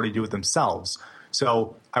 or they can already do it themselves.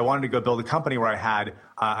 So I wanted to go build a company where I had,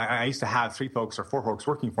 I used to have 3 folks or 4 folks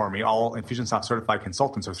working for me, all InfusionSoft certified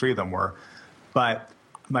consultants, or 3 of them were. But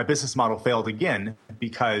my business model failed again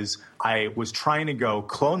because I was trying to go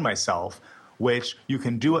clone myself, which you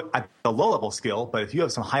can do it at the low-level skill, but if you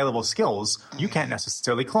have some high-level skills, you can't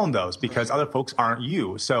necessarily clone those because other folks aren't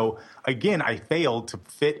you. So again, I failed to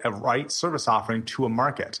fit a right service offering to a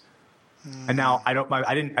market. And now I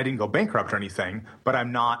didn't go bankrupt or anything, but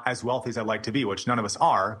I'm not as wealthy as I'd like to be, which none of us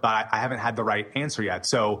are, but I haven't had the right answer yet.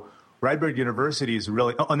 So Redbird University is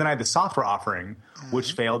really, and then I had the software offering,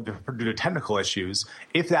 which failed due to technical issues.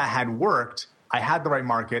 If that had worked, I had the right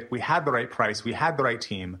market, we had the right price, we had the right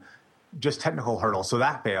team, just technical hurdles. So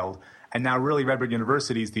that failed. And now really Redbird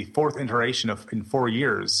University is the 4th iteration in 4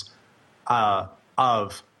 years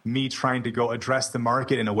of me trying to go address the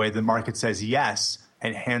market in a way the market says yes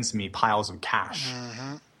and hands me piles of cash.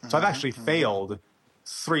 So I've actually failed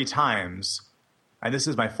 3 times, and this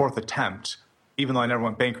is my 4th attempt, even though I never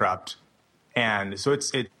went bankrupt. And so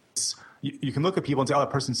it's you can look at people and say, oh,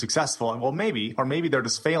 that person's successful. And well, maybe they're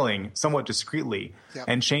just failing somewhat discreetly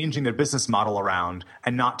and changing their business model around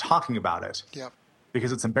and not talking about it.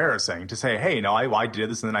 Because it's embarrassing to say, hey, no, I did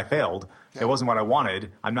this and then I failed. It wasn't what I wanted.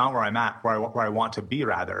 I'm not where I'm at, where I want to be,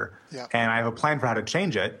 rather. And I have a plan for how to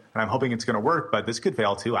change it, and I'm hoping it's going to work, but this could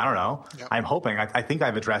fail too. I don't know. I'm hoping. I think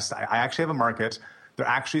I've addressed, I actually have a market. There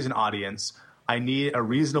actually is an audience. I need a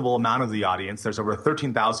reasonable amount of the audience. There's over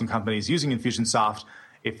 13,000 companies using InfusionSoft.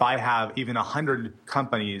 If I have even 100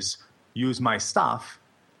 companies use my stuff,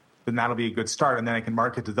 then that'll be a good start. And then I can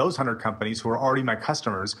market to those 100 companies who are already my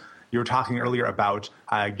customers. You were talking earlier about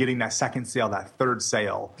getting that second sale, that third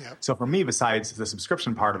sale. So for me, besides the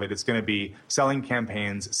subscription part of it, it's going to be selling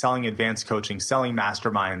campaigns, selling advanced coaching, selling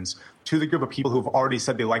masterminds to the group of people who've already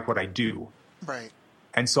said they like what I do.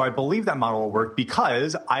 And so I believe that model will work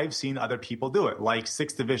because I've seen other people do it, like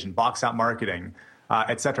Sixth Division, Box Out Marketing,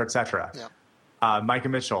 et cetera, et cetera. Micah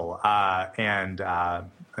Mitchell and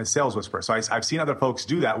Sales Whisperer. So I've seen other folks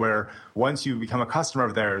do that, where once you become a customer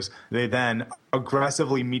of theirs, they then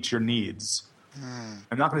aggressively meet your needs.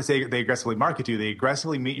 I'm not going to say they aggressively market to you. They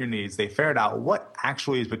aggressively meet your needs. They ferret out what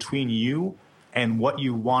actually is between you and what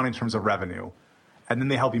you want in terms of revenue. And then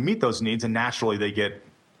they help you meet those needs, and naturally they get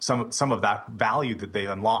some of that value that they've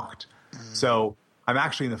unlocked. So I'm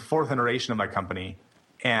actually in the 4th iteration of my company,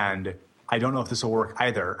 and I don't know if this will work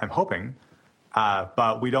either. I'm hoping.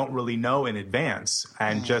 But we don't really know in advance.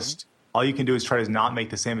 And just all you can do is try to not make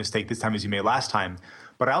the same mistake this time as you made last time.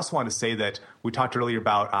 But I also want to say that we talked earlier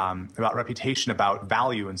about reputation, about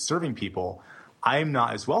value and serving people. I'm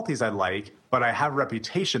not as wealthy as I'd like, but I have a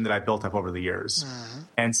reputation that I've built up over the years.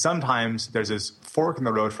 And sometimes there's this fork in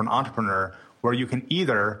the road for an entrepreneur where you can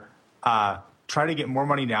either try to get more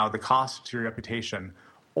money now at the cost to your reputation,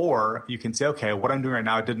 or you can say, okay, what I'm doing right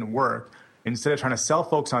now, it didn't work. Instead of trying to sell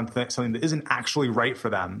folks on something that isn't actually right for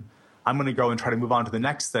them, I'm going to go and try to move on to the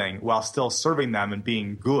next thing while still serving them and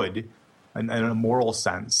being good in a moral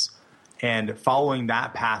sense, and following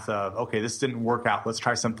that path of, okay, this didn't work out, let's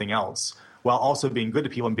try something else, while also being good to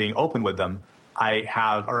people and being open with them. I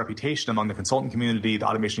have a reputation among the consultant community, the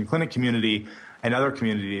automation clinic community, and other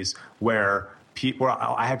communities where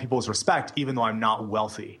I have people's respect, even though I'm not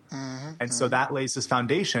wealthy. And so that lays this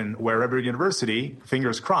foundation where Redbird University,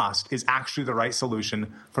 fingers crossed, is actually the right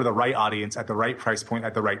solution for the right audience at the right price point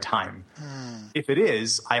at the right time. If it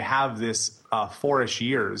is, I have this 4-ish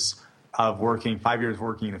years of working, 5 years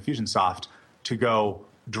working in InfusionSoft to go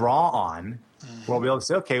draw on, where I'll be able to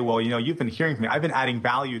say, okay, well, you've been hearing from me. I've been adding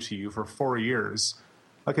value to you for 4 years.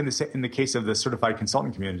 Like in the case of the certified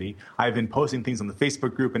consultant community, I've been posting things on the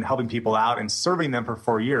Facebook group and helping people out and serving them for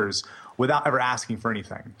 4 years without ever asking for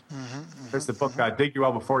anything. There's the book, Dig Your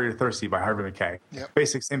Well Before You're Thirsty by Harvey McKay.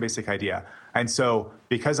 Same basic idea. And so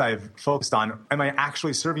because I've focused on, am I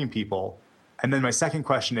actually serving people? And then my second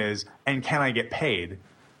question is, and can I get paid?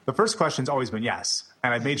 The first question's always been yes.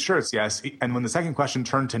 And I've made sure it's yes. And when the second question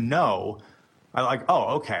turned to no, I'm like,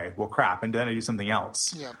 oh, okay, well, crap. And then I do something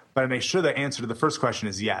else. But I make sure the answer to the first question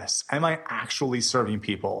is yes. Am I actually serving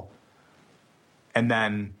people? And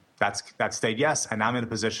then that stayed yes. And I'm in a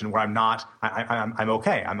position where I'm not, I'm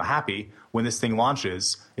okay. I'm happy. When this thing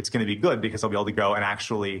launches, it's going to be good because I'll be able to go and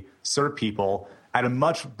actually serve people at a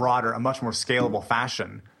much broader, a much more scalable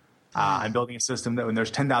fashion. I'm building a system that when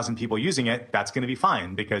there's 10,000 people using it, that's going to be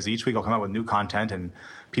fine because each week I'll come out with new content and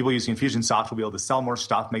people using InfusionSoft will be able to sell more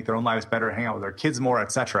stuff, make their own lives better, hang out with their kids more,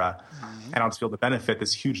 etc. And I'll just be able to benefit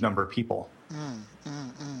this huge number of people.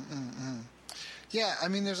 Yeah, I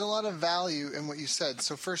mean, there's a lot of value in what you said.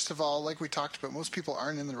 So first of all, like we talked about, most people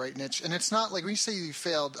aren't in the right niche. And it's not like when you say you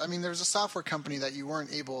failed, I mean, there's a software company that you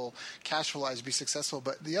weren't able cash flow-wise to be successful.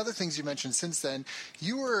 But the other things you mentioned since then,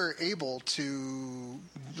 you were able to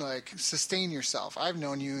like sustain yourself. I've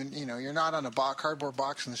known you, and you're not on a cardboard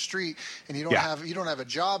box in the street, and you don't have a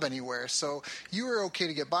job anywhere. So you were okay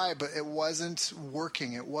to get by, but it wasn't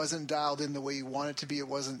working. It wasn't dialed in the way you wanted it to be. It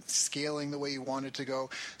wasn't scaling the way you wanted to go.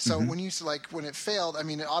 So when it failed, I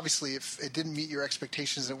mean, obviously, if it didn't meet your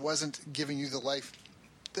expectations, it wasn't giving you the life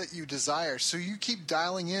that you desire. So you keep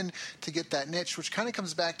dialing in to get that niche, which kind of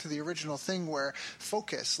comes back to the original thing where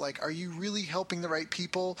focus. Like, are you really helping the right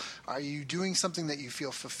people? Are you doing something that you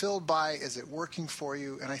feel fulfilled by? Is it working for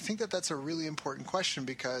you? And I think that that's a really important question,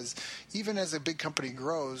 because even as a big company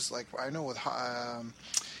grows, like I know with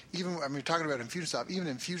talking about InfusionSoft, even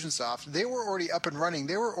InfusionSoft, they were already up and running.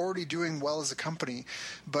 They were already doing well as a company.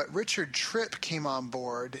 But Richard Tripp came on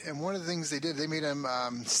board, and one of the things they did, they made him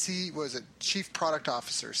Chief Product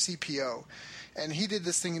Officer, CPO. And he did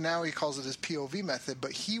this thing, and now he calls it his POV method,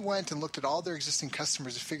 but he went and looked at all their existing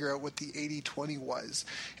customers to figure out what the 80-20 was,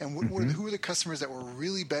 and who were the customers that were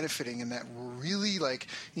really benefiting and that were really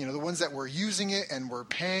the ones that were using it and were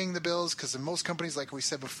paying the bills, because in most companies, like we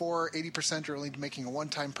said before, 80% are only making a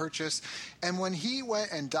one-time purchase. And when he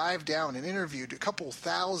went and dived down and interviewed a couple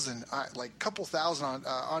thousand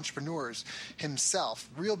entrepreneurs himself,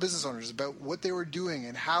 real business owners, about what they were doing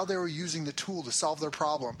and how they were using the tool to solve their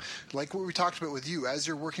problem, like what we talked about with you, as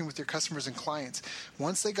you're working with your customers and clients,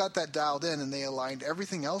 once they got that dialed in and they aligned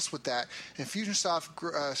everything else with that, InfusionSoft's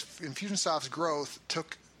growth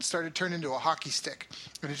turned into a hockey stick,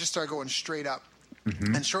 and it just started going straight up.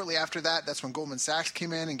 And shortly after that, that's when Goldman Sachs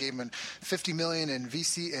came in and gave him $50 million in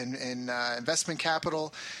VC and investment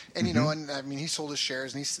capital, and and I mean, he sold his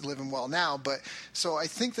shares and he's living well now. But so I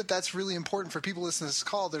think that that's really important for people listening to this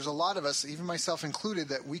call. There's a lot of us, even myself included,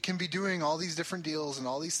 that we can be doing all these different deals and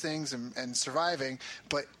all these things and surviving,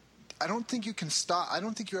 but I don't think you can stop. I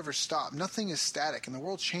don't think you ever stop. Nothing is static, and the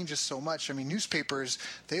world changes so much. I mean, newspapers,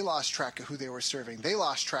 they lost track of who they were serving. They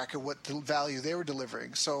lost track of what the value they were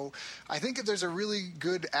delivering. So I think if there's a really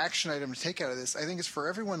good action item to take out of this, I think it's for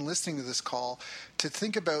everyone listening to this call to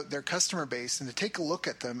think about their customer base and to take a look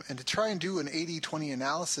at them and to try and do an 80-20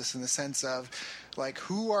 analysis in the sense of, like,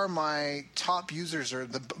 who are my top users or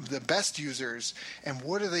the best users, and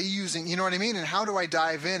what are they using? You know what I mean? And how do I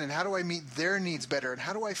dive in, and how do I meet their needs better, and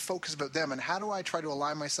how do I focus about them, and how do I try to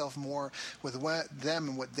align myself more with them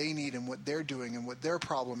and what they need and what they're doing and what their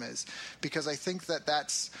problem is? Because I think that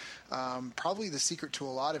that's probably the secret to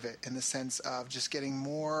a lot of it, in the sense of just getting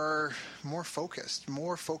more focused.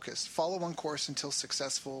 Follow one course until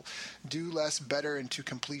successful. Do less, better, into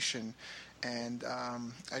completion. And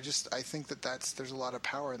I think that there's a lot of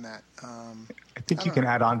power in that. I think you can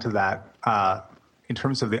add on to that in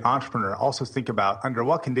terms of the entrepreneur. Also think about, under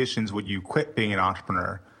what conditions would you quit being an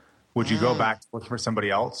entrepreneur? Would you go back to working for somebody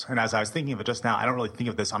else? And as I was thinking of it just now, I don't really think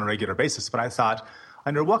of this on a regular basis, but I thought,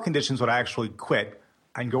 under what conditions would I actually quit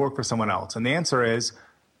and go work for someone else? And the answer is,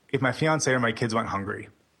 if my fiance or my kids went hungry.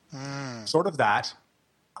 Sort of that,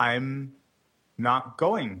 I'm not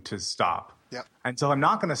going to stop. Yep. And so I'm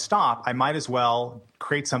not going to stop. I might as well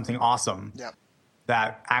create something awesome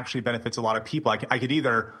that actually benefits a lot of people. I could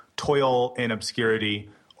either toil in obscurity,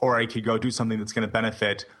 or I could go do something that's going to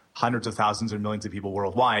benefit hundreds of thousands or millions of people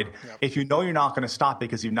worldwide. Yep. If you know you're not going to stop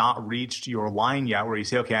because you've not reached your line yet where you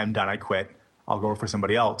say, okay, I'm done, I quit, I'll go work for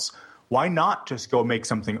somebody else, why not just go make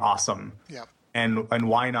something awesome? Yep. And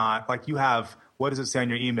why not, like, you have, what does it say on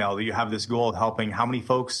your email that you have this goal of helping how many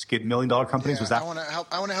folks get $1 million companies? Yeah, Was that?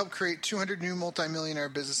 I want to help create 200 new multimillionaire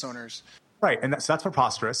business owners. Right, and that's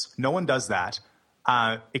preposterous. No one does that,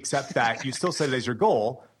 except that you still set it as your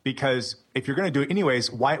goal, because if you're going to do it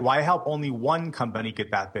anyways, why help only one company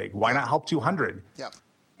get that big? Why not help 200? Yeah.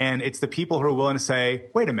 And it's the people who are willing to say,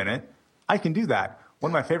 wait a minute, I can do that.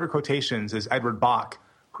 One of my favorite quotations is Edward Bach,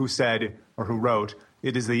 who wrote,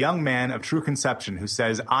 "It is the young man of true conception who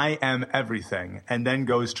says, I am everything, and then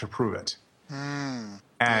goes to prove it."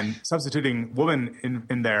 And substituting woman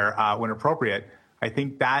in there when appropriate, I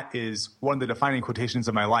think that is one of the defining quotations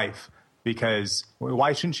of my life. Because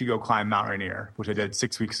why shouldn't you go climb Mount Rainier, which I did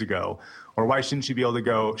 6 weeks ago? Or why shouldn't you be able to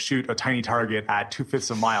go shoot a tiny target at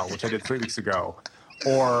 2/5 of a mile, which I did 3 weeks ago?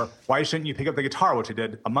 Or why shouldn't you pick up the guitar, which I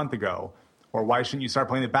did a month ago? Or why shouldn't you start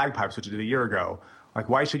playing the bagpipes, which I did a year ago? Like,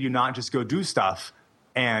 why should you not just go do stuff?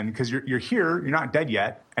 And because you're here, you're not dead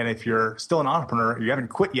yet. And if you're still an entrepreneur, you haven't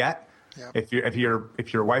quit yet. Yep.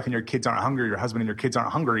 If your wife and your kids aren't hungry, your husband and your kids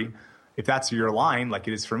aren't hungry, if that's your line, like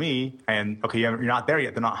it is for me, and okay, you're not there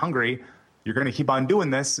yet, they're not hungry, you're going to keep on doing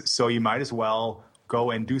this, so you might as well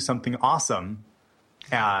go and do something awesome.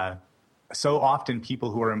 So often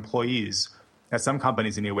people who are employees at some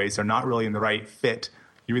companies anyways are not really in the right fit.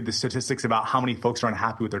 You read the statistics about how many folks are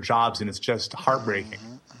unhappy with their jobs, and it's just heartbreaking.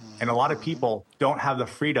 And a lot of people don't have the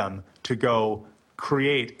freedom to go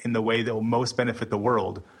create in the way that will most benefit the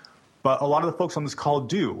world. But a lot of the folks on this call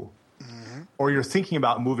do. Or you're thinking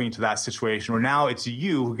about moving to that situation where now it's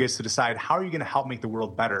you who gets to decide, how are you going to help make the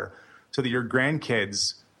world better so that your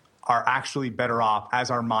grandkids are actually better off,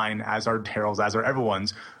 as are mine, as are Daryl's, as are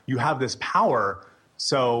everyone's. You have this power.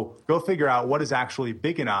 So go figure out what is actually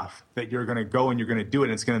big enough that you're going to go and you're going to do it,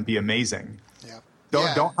 and it's going to be amazing. Yep.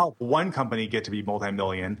 Don't help one company get to be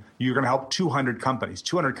multi-million. You're going to help 200 companies.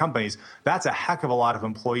 200 companies, that's a heck of a lot of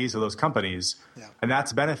employees of those companies. Yeah. And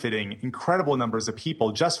that's benefiting incredible numbers of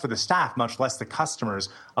people just for the staff, much less the customers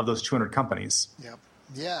of those 200 companies. Yep.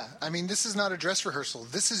 Yeah. I mean, this is not a dress rehearsal.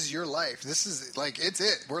 This is your life. This is like, it's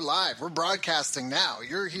it. We're live. We're broadcasting now.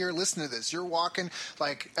 You're here listening to this. You're walking.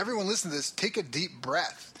 Like, everyone listen to this. Take a deep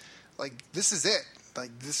breath. Like, this is it.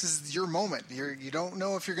 Like, this is your moment. You don't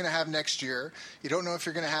know if you're going to have next year. You don't know if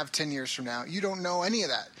you're going to have 10 years from now. You don't know any of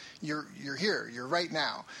that. You're here. You're right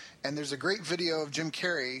now. And there's a great video of Jim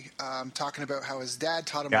Carrey talking about how his dad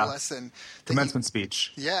taught him a lesson. Commencement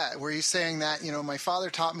speech. Yeah, where he's saying that, my father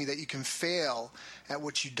taught me that you can fail at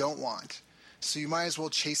what you don't want. So you might as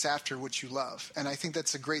well chase after what you love. And I think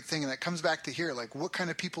that's a great thing. And that comes back to here, like, what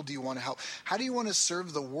kind of people do you want to help? How do you want to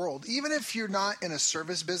serve the world? Even if you're not in a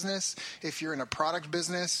service business, if you're in a product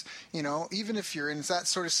business, even if you're in that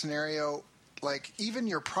sort of scenario, like, even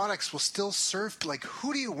your products will still serve. Like,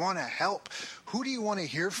 who do you want to help? Who do you want to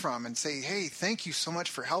hear from and say, hey, thank you so much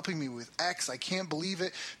for helping me with X. I can't believe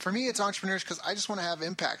it. For me, it's entrepreneurs because I just want to have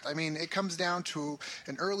impact. I mean, it comes down to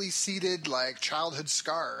an early seated, like, childhood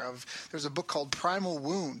scar. There's a book called Primal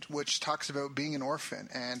Wound, which talks about being an orphan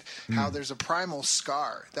and how there's a primal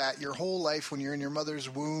scar that your whole life when you're in your mother's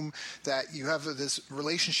womb, that you have this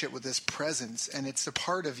relationship with this presence and it's a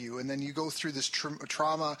part of you. And then you go through this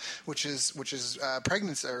trauma, which is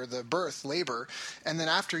pregnancy or the birth, labor. And then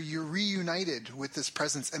after you're reunited with this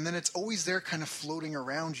presence, and then it's always there kind of floating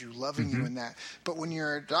around you, loving you in that. But when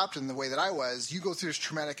you're adopted in the way that I was, you go through this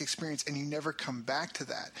traumatic experience and you never come back to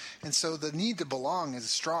that. And so the need to belong is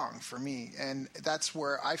strong for me. And that's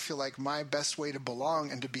where I feel like my best way to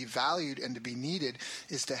belong and to be valued and to be needed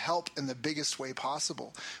is to help in the biggest way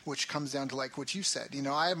possible, which comes down to like what you said.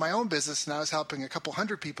 I had my own business and I was helping a couple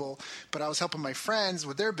hundred people, but I was helping my friends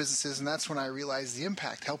with their businesses, and that's when I realized the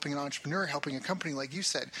impact. Helping an entrepreneur, helping a company, like you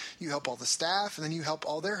said, you help all the staff, and then you help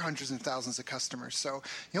all their hundreds and thousands of customers. So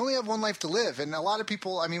you only have one life to live. And a lot of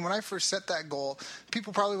people, I mean, when I first set that goal,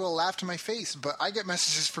 people probably will laugh to my face, but I get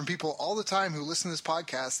messages from people all the time who listen to this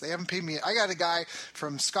podcast. They haven't paid me. I got a guy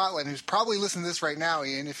from Scotland who's probably listening to this right now,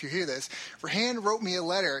 Ian, if you hear this. Hand wrote me a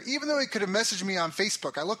letter, even though he could have messaged me on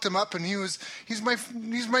Facebook. I looked him up and he's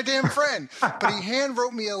my damn friend. But he hand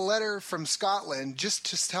wrote me a letter from Scotland just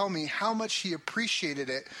to tell me how much he appreciated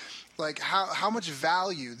it, like how much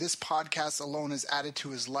value this podcast alone has added to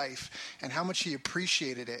his life and how much he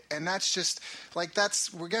appreciated it. And that's just like,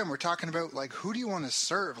 we're talking about like, who do you want to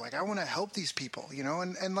serve? Like, I want to help these people,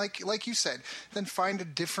 and like you said, then find a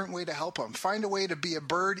different way to help them. Find a way to be a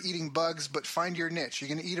bird eating bugs, but find your niche. You're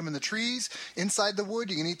going to eat them in the trees, inside the wood.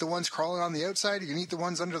 You're going to eat the ones crawling on the outside. You're going to eat the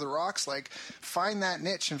ones under the rocks. Like, find that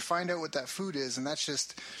niche and find out what that food is. And that's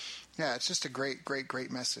just, it's just a great, great, great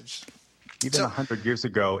message. Even 100 years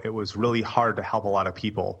ago, it was really hard to help a lot of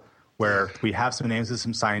people, where we have some names of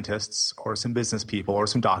some scientists or some business people or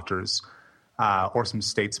some doctors or some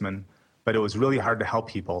statesmen, but it was really hard to help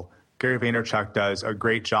people. Gary Vaynerchuk does a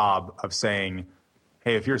great job of saying,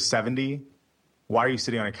 hey, if you're 70, why are you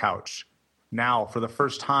sitting on a couch? Now, for the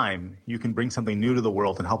first time, you can bring something new to the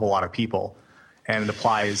world and help a lot of people. And it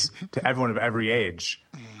applies to everyone of every age.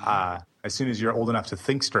 As soon as you're old enough to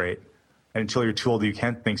think straight, and until you're too old you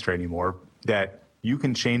can't think straight anymore, that you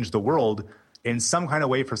can change the world in some kind of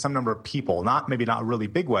way for some number of people, maybe not a really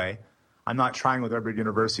big way. I'm not trying with Redbird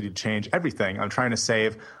University to change everything. I'm trying to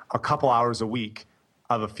save a couple hours a week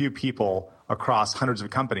of a few people across hundreds of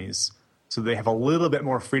companies so they have a little bit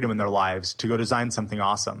more freedom in their lives to go design something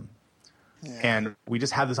awesome. Yeah. And we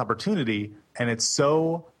just have this opportunity, and it's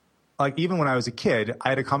so, like, even when I was a kid, I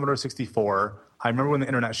had a Commodore 64. I remember when the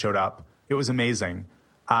internet showed up. It was amazing.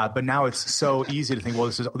 But now it's so easy to think, well,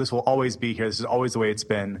 this will always be here. This is always the way it's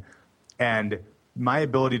been. And my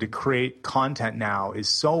ability to create content now is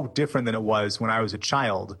so different than it was when I was a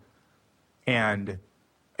child. And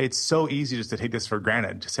it's so easy just to take this for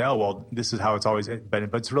granted, to say, oh, well, this is how it's always been.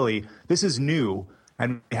 But it's really, this is new.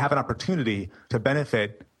 And we have an opportunity to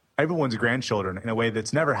benefit everyone's grandchildren in a way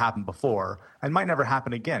that's never happened before and might never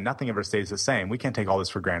happen again. Nothing ever stays the same. We can't take all this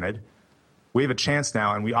for granted. We have a chance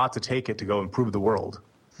now, and we ought to take it to go improve the world.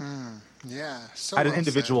 Yeah, so at an well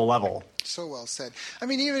individual said. level. So well said. I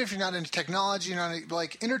mean, even if you're not into technology, you're not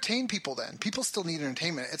like entertain people. Then people still need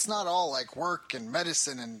entertainment. It's not all like work and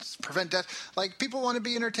medicine and prevent death. Like people want to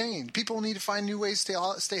be entertained. People need to find new ways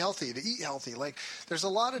to stay healthy, to eat healthy. Like there's a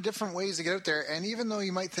lot of different ways to get out there. And even though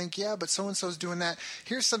you might think, yeah, but so and so's doing that,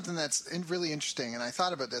 here's something that's really interesting. And I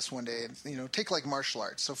thought about this one day. You know, take like martial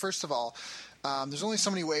arts. So first of all, there's only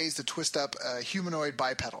so many ways to twist up a humanoid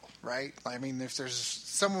bipedal, right? I mean, if there's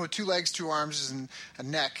someone with 2 legs, 2 arms, and a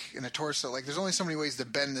neck and a torso, like there's only so many ways to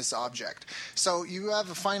bend this object. So you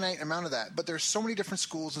have a finite amount of that, but there's so many different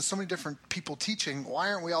schools and so many different people teaching.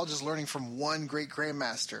 Why aren't we all just learning from one great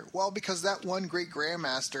grandmaster? Well, because that one great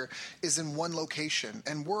grandmaster is in one location,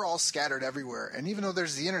 and we're all scattered everywhere. And even though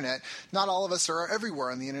there's the internet, not all of us are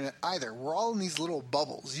everywhere on the internet either. We're all in these little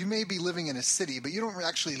bubbles. You may be living in a city, but you don't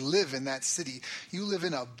actually live in that city. You live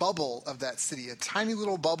in a bubble of that city, a tiny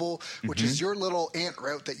little bubble, which is your little ant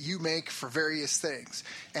route that you make for various things.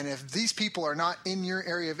 And if these people are not in your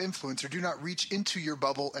area of influence or do not reach into your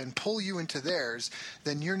bubble and pull you into theirs,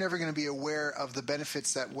 then you're never going to be aware of the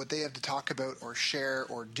benefits that what they have to talk about or share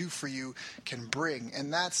or do for you can bring.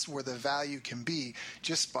 And that's where the value can be,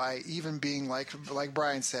 just by even being, like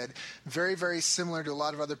Brian said, very, very similar to a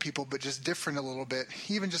lot of other people, but just different a little bit,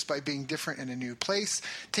 even just by being different in a new place,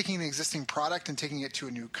 taking an existing product and taking it to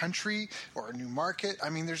a new country or a new market. I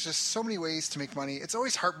mean, there's just so many ways to make money. It's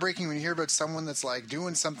always heartbreaking when you hear about someone that's like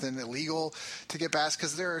doing something illegal to get past,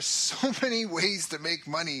 because there are so many ways to make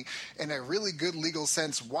money in a really good legal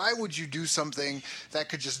sense. Why would you do something that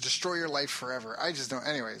could just destroy your life forever? I just don't.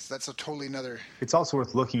 Anyways, that's a totally another. It's also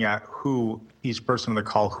worth looking at who each person on the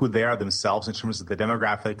call, who they are themselves in terms of the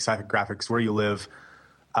demographics, psychographics, where you live,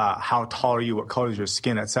 how tall are you, what color is your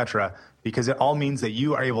skin, etc., because it all means that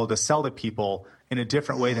you are able to sell to people in a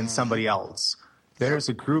different way than somebody else. There's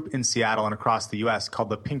a group in Seattle and across the U.S. called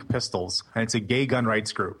the Pink Pistols, and it's a gay gun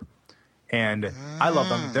rights group. And I love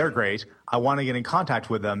them. They're great. I want to get in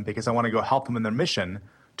contact with them because I want to go help them in their mission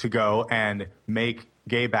to go and make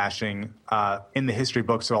gay bashing in the history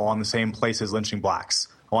books all on the same place as lynching blacks.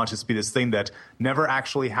 I want it to be this thing that never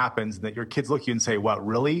actually happens, and that your kids look at you and say, what,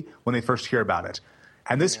 really? When they first hear about it.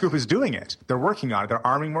 And this group is doing it. They're working on it. They're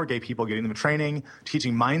arming more gay people, getting them training,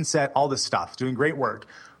 teaching mindset, all this stuff, doing great work.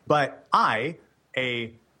 But I,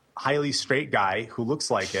 a highly straight guy who looks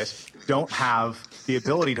like it, don't have the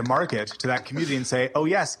ability to market to that community and say, oh,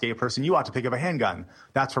 yes, gay person, you ought to pick up a handgun.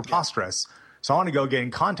 That's preposterous. So I want to go get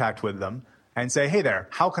in contact with them and say, hey there,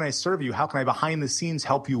 how can I serve you? How can I behind the scenes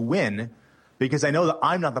help you win? Because I know that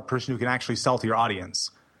I'm not the person who can actually sell to your audience.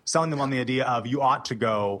 Selling them on the idea of you ought to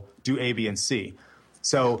go do A, B, and C.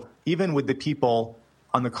 So even with the people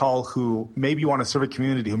on the call who maybe you want to serve a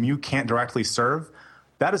community whom you can't directly serve,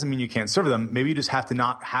 that doesn't mean you can't serve them. Maybe you just have to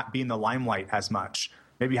not be in the limelight as much.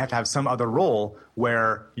 Maybe you have to have some other role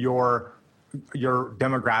where your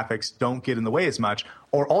demographics don't get in the way as much.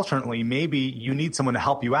 Or alternately, maybe you need someone to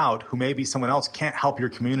help you out who maybe someone else can't help your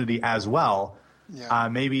community as well. Yeah.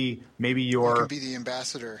 Maybe you can be the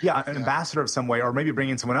ambassador. Yeah, an ambassador of some way, or maybe bring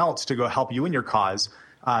in someone else to go help you in your cause.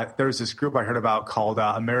 There's this group I heard about called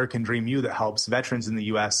American Dream U that helps veterans in the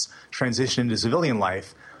U.S. transition into civilian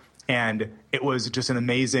life. And it was just an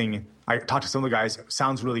amazing – I talked to some of the guys. It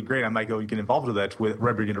sounds really great. I might go get involved with it with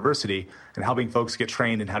Redbird University and helping folks get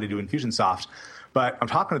trained in how to do InfusionSoft. But I'm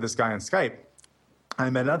talking to this guy on Skype. I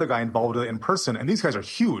met another guy involved with it in person, and these guys are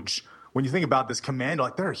huge. When you think about this commando,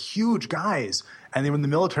 like they're huge guys, and they were in the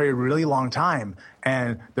military a really long time,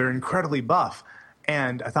 and they're incredibly buff.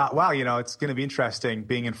 And I thought, wow, it's going to be interesting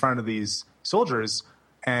being in front of these soldiers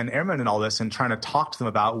and airmen and all this and trying to talk to them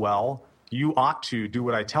about, well, you ought to do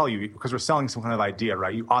what I tell you because we're selling some kind of idea,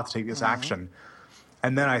 right? You ought to take this action.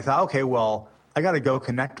 And then I thought, okay, well, I got to go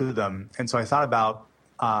connect with them. And so I thought about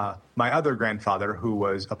my other grandfather who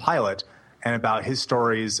was a pilot and about his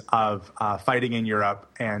stories of fighting in Europe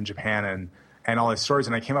and Japan and all his stories.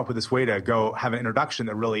 And I came up with this way to go have an introduction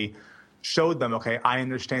that really showed them, okay, I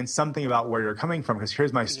understand something about where you're coming from because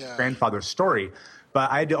here's my grandfather's story. But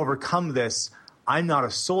I had to overcome this. I'm not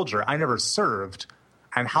a soldier. I never served.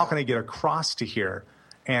 And how can I get across to here?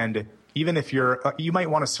 And even if you might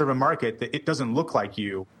want to serve a market that it doesn't look like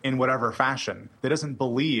you in whatever fashion, that doesn't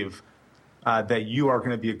believe that you are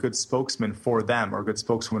going to be a good spokesman for them or a good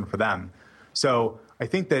spokeswoman for them. So I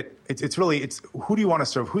think that it's really who do you want to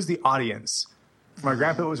serve? Who's the audience? My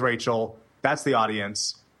grandpa was Rachel. That's the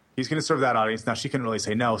audience. He's going to serve that audience. Now, she couldn't really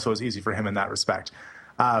say no, so it's easy for him in that respect.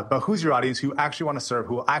 But who's your audience who actually want to serve,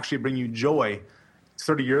 who will actually bring you joy?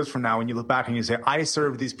 30 years from now, when you look back and you say, I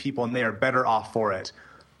served these people and they are better off for it.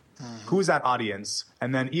 Who's that audience?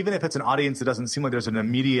 And then even if it's an audience that doesn't seem like there's an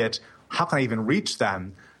immediate, how can I even reach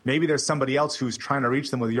them? Maybe there's somebody else who's trying to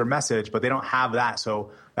reach them with your message, but they don't have that.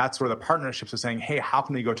 So that's where the partnerships are saying, hey, how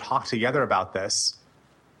can we go talk together about this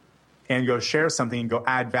and go share something and go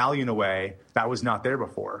add value in a way that was not there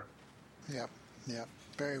before? Yep.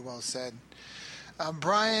 Very well said.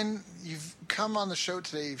 Brian, you've come on the show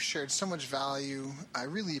today. You've shared so much value. I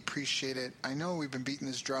really appreciate it. I know we've been beating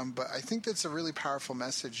this drum, but I think that's a really powerful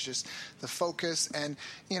message, just the focus. And,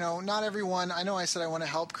 not everyone, I know I said I want to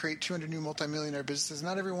help create 200 new multimillionaire businesses.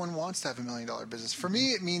 Not everyone wants to have $1 million business. For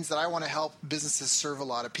me, it means that I want to help businesses serve a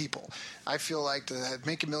lot of people. I feel like to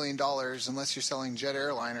make $1 million, unless you're selling jet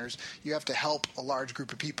airliners, you have to help a large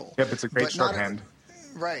group of people. Yep, it's a great shorthand.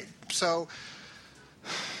 Right. So,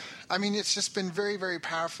 it's just been very, very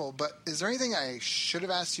powerful. But is there anything I should have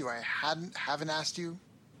asked you I haven't asked you?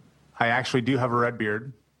 I actually do have a red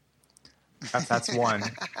beard. That's one.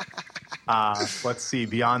 Let's see.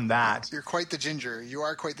 Beyond that, you're quite the ginger. You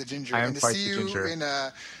are quite the ginger. I am and to quite see the you ginger. in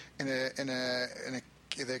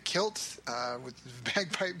the kilt with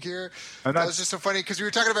bagpipe gear. And that was just so funny because we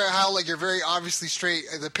were talking about how you're very obviously straight.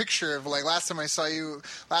 The picture of last time I saw you,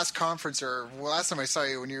 last conference last time I saw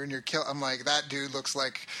you when you were in your kilt, I'm like, that dude looks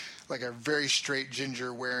like a very straight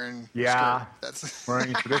ginger wearing skirt. That's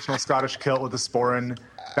wearing a traditional Scottish kilt with a sporran.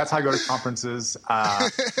 That's how I go to conferences. I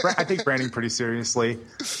take branding pretty seriously.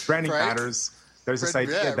 Branding matters. There's this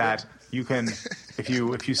idea that you can, if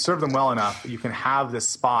you serve them well enough, you can have this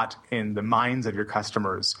spot in the minds of your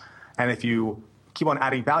customers. And if you keep on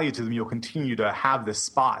adding value to them, you'll continue to have this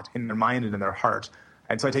spot in their mind and in their heart.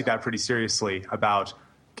 And so I take that pretty seriously about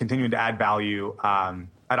continuing to add value at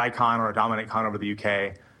Icon or at DominateCon over the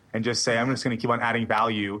UK. And just say, I'm just going to keep on adding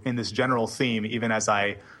value in this general theme, even as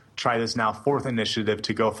I try this now 4th initiative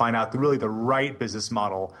to go find out really the right business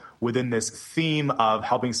model within this theme of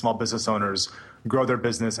helping small business owners grow their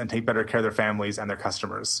business and take better care of their families and their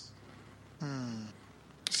customers.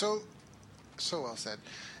 So well said.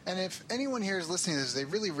 And if anyone here is listening to this, they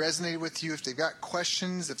really resonated with you, if they've got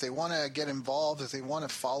questions, if they want to get involved, if they want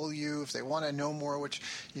to follow you, if they want to know more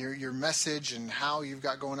your message and how you've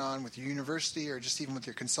got going on with your university or just even with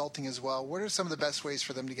your consulting as well, what are some of the best ways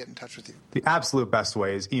for them to get in touch with you? The absolute best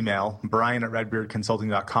way is email,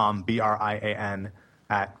 brian@redbeardconsulting.com, BRIAN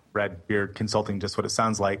 @redbeardconsulting, just what it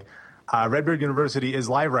sounds like. Redbeard University is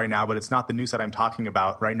live right now, but it's not the news that I'm talking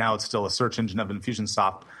about. Right now, it's still a search engine of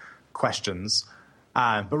InfusionSoft questions.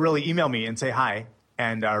 But really email me and say hi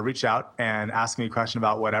and reach out and ask me a question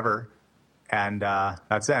about whatever. And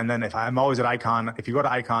that's it. And then I'm always at Icon. If you go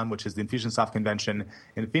to Icon, which is the InfusionSoft convention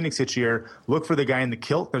in Phoenix each year, look for the guy in the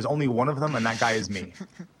kilt. There's only one of them, and that guy is me.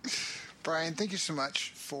 Brian, thank you so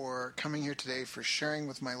much for coming here today, for sharing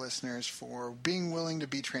with my listeners, for being willing to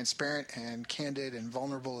be transparent and candid and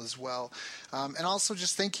vulnerable as well. And also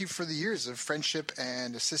just thank you for the years of friendship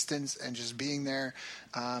and assistance and just being there.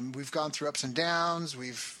 We've gone through ups and downs.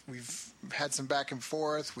 We've had some back and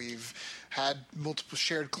forth. We've had multiple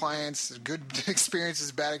shared clients, good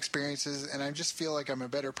experiences, bad experiences, and I just feel like I'm a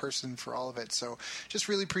better person for all of it. So just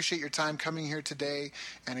really appreciate your time coming here today.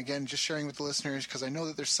 And again, just sharing with the listeners, because I know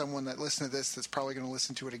that there's someone that listens to this that's probably going to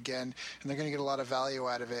listen to it again, and they're going to get a lot of value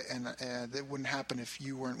out of it. And that wouldn't happen if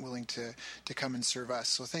you weren't willing to come and serve us.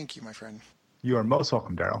 So thank you, my friend. You are most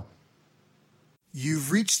welcome, Daryl.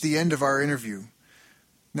 You've reached the end of our interview.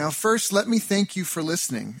 Now, first, let me thank you for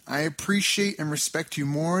listening. I appreciate and respect you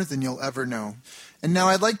more than you'll ever know. And now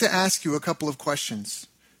I'd like to ask you a couple of questions.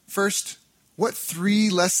 First, what 3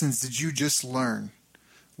 lessons did you just learn?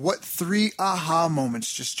 What 3 aha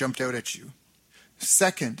moments just jumped out at you?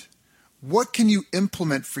 Second, what can you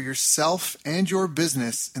implement for yourself and your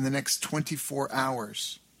business in the next 24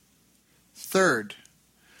 hours? Third,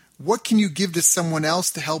 what can you give to someone else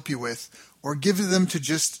to help you with, or give to them to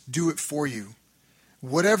just do it for you?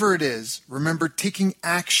 Whatever it is, remember, taking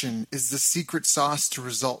action is the secret sauce to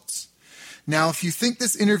results. Now, if you think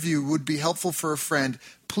this interview would be helpful for a friend,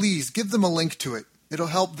 please give them a link to it. It'll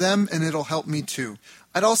help them and it'll help me too.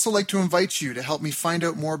 I'd also like to invite you to help me find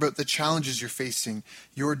out more about the challenges you're facing,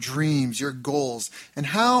 your dreams, your goals, and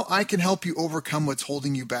how I can help you overcome what's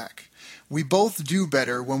holding you back. We both do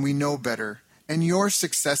better when we know better, and your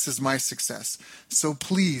success is my success. So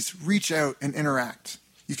please reach out and interact.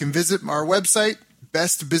 You can visit our website,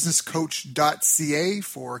 bestbusinesscoach.ca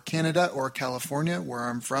for Canada or California, where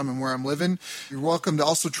I'm from and where I'm living. You're welcome to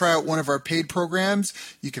also try out one of our paid programs.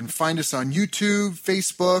 You can find us on YouTube,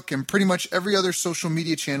 Facebook, and pretty much every other social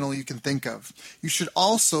media channel you can think of. You should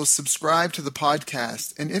also subscribe to the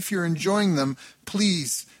podcast, and if you're enjoying them,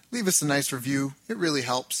 please leave us a nice review. It really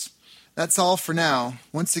helps. That's all for now.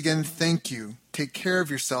 Once again, thank you. Take care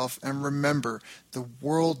of yourself, and remember, the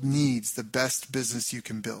world needs the best business you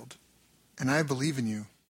can build. And I believe in you.